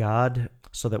here. God,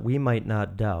 so that we might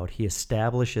not doubt, he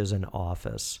establishes an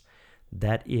office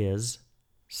that is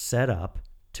set up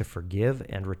to forgive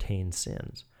and retain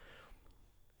sins.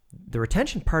 The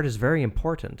retention part is very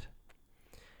important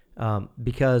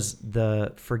because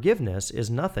the forgiveness is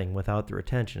nothing without the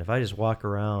retention. If I just walk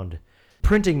around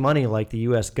printing money like the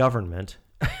U.S. government,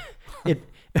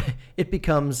 it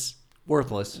becomes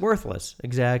Worthless. worthless.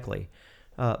 Exactly.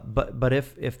 But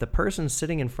if the person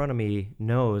sitting in front of me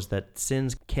knows that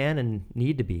sins can and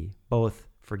need to be both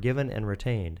forgiven and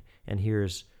retained, and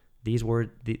hears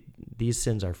these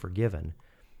sins are forgiven,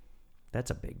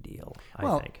 that's a big deal,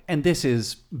 I think. And this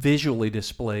is visually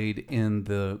displayed in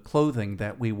the clothing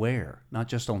that we wear, not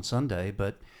just on Sunday,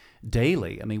 but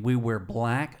daily. I mean, we wear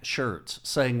black shirts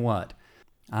saying what?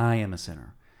 I am a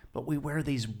sinner. But we wear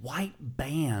these white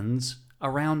bands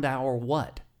around our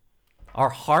what? Our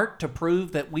heart, to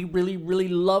prove that we really, really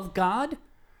love God?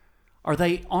 Are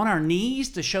they on our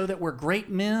knees to show that we're great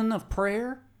men of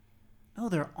prayer? No,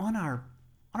 they're on our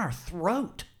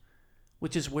throat,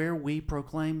 which is where we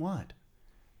proclaim what?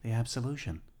 The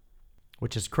absolution.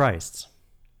 Which is Christ's.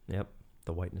 Yep.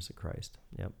 The whiteness of Christ.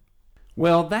 Yep.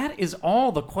 Well, that is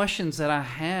all the questions that I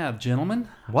have, gentlemen.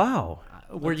 Wow.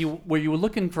 Were you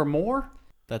looking for more?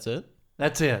 That's it?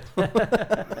 That's it.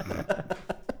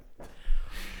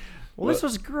 Well, this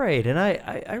was great, and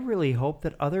I really hope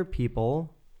that other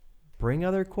people bring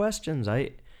other questions.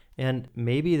 And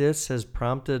maybe this has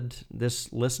prompted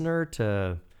this listener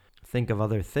to think of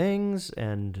other things,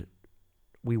 and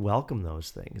we welcome those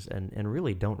things, and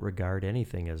really don't regard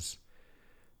anything as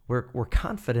we're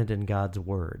confident in God's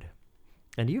word.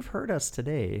 And you've heard us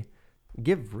today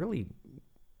give really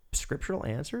scriptural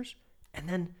answers, and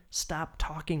then stop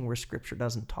talking where Scripture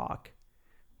doesn't talk.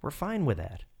 We're fine with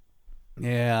that.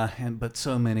 Yeah, but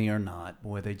so many are not.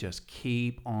 Boy, they just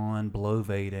keep on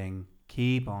bloviating,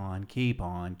 keep on.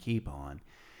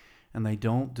 And they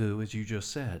don't do, as you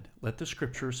just said, let the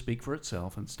Scripture speak for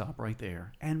itself and stop right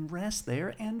there and rest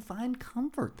there and find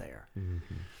comfort there.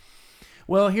 Mm-hmm.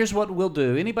 Well, here's what we'll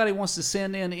do. Anybody wants to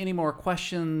send in any more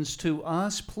questions to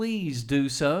us, please do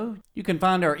so. You can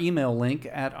find our email link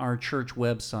at our church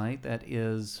website. That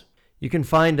is... You can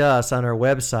find us on our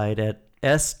website at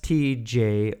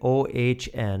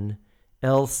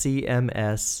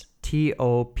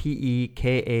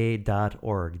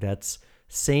stjohnlcmstopeka.org. That's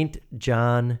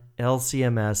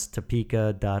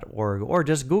stjohnlcmstopeka.org. Or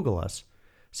just Google us.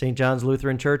 St. John's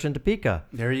Lutheran Church in Topeka.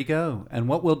 There you go. And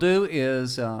what we'll do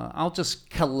is I'll just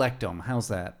collect them. How's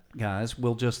that, guys?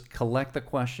 We'll just collect the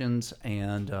questions,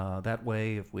 and that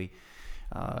way if we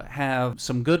have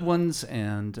some good ones,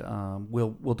 and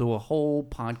we'll do a whole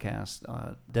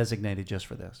podcast designated just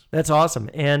for this. That's awesome.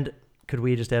 And could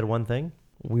we just add one thing?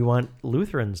 We want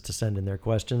Lutherans to send in their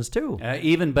questions too.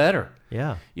 Even better.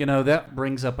 Yeah. You know, that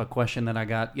brings up a question that I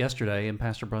got yesterday, and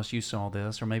Pastor Bruss, you saw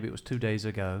this, or maybe it was 2 days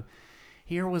ago.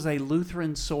 Here was a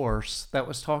Lutheran source that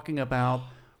was talking about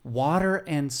water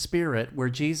and spirit, where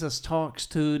Jesus talks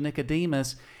to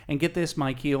Nicodemus. And get this,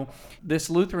 Micheel, this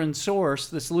Lutheran source,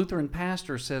 this Lutheran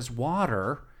pastor says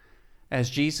water, as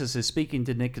Jesus is speaking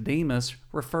to Nicodemus,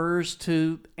 refers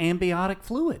to amniotic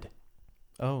fluid.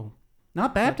 Oh.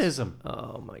 not baptism.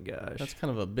 Oh my gosh. That's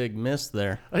kind of a big miss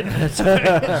there.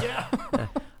 Tell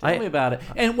me about it.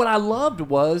 And what I loved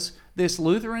was this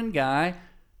Lutheran guy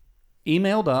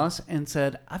emailed us and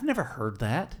said, I've never heard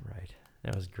that. Right.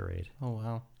 That was great. Oh,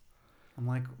 wow. I'm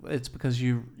like, it's because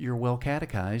you're well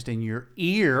catechized and your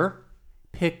ear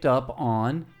picked up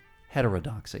on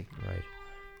heterodoxy. Right.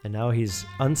 And now he's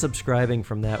unsubscribing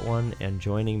from that one and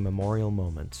joining Memorial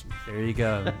Moments. There you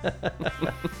go.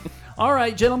 All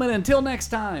right, gentlemen, until next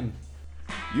time.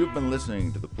 You've been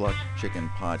listening to the Plucked Chicken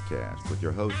Podcast with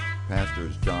your hosts,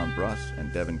 Pastors John Bruss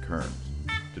and Devin Kearns.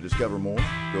 To discover more,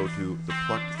 go to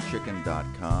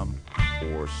thepluckedchicken.com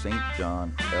or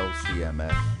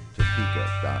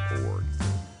stjohnlcmstopeka.org.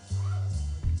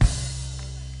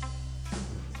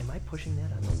 Am I pushing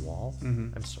that on the wall?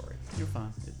 Mhm. I'm sorry. You're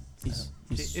fine. It's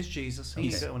Jesus. He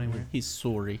he's- can go anywhere. He's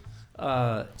sorry. Did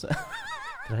I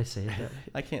say that?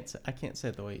 I can't say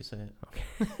it the way you say it.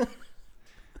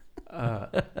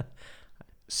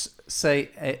 Say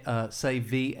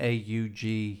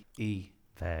VAUGE.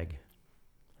 Vag.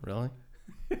 Really?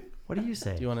 What do you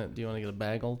say? Do you want to get a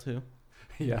bagel too?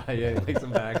 Yeah, he likes a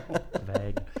bag.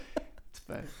 Vag. It's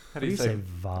bag. How What do you say?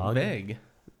 Vag. Vague.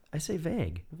 I say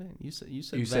vague. Vague. You said You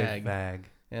vague. say vag.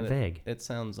 And Vague. It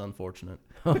sounds unfortunate.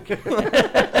 Okay.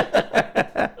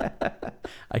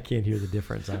 I can't hear the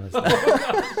difference, honestly.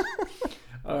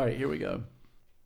 All right, here we go.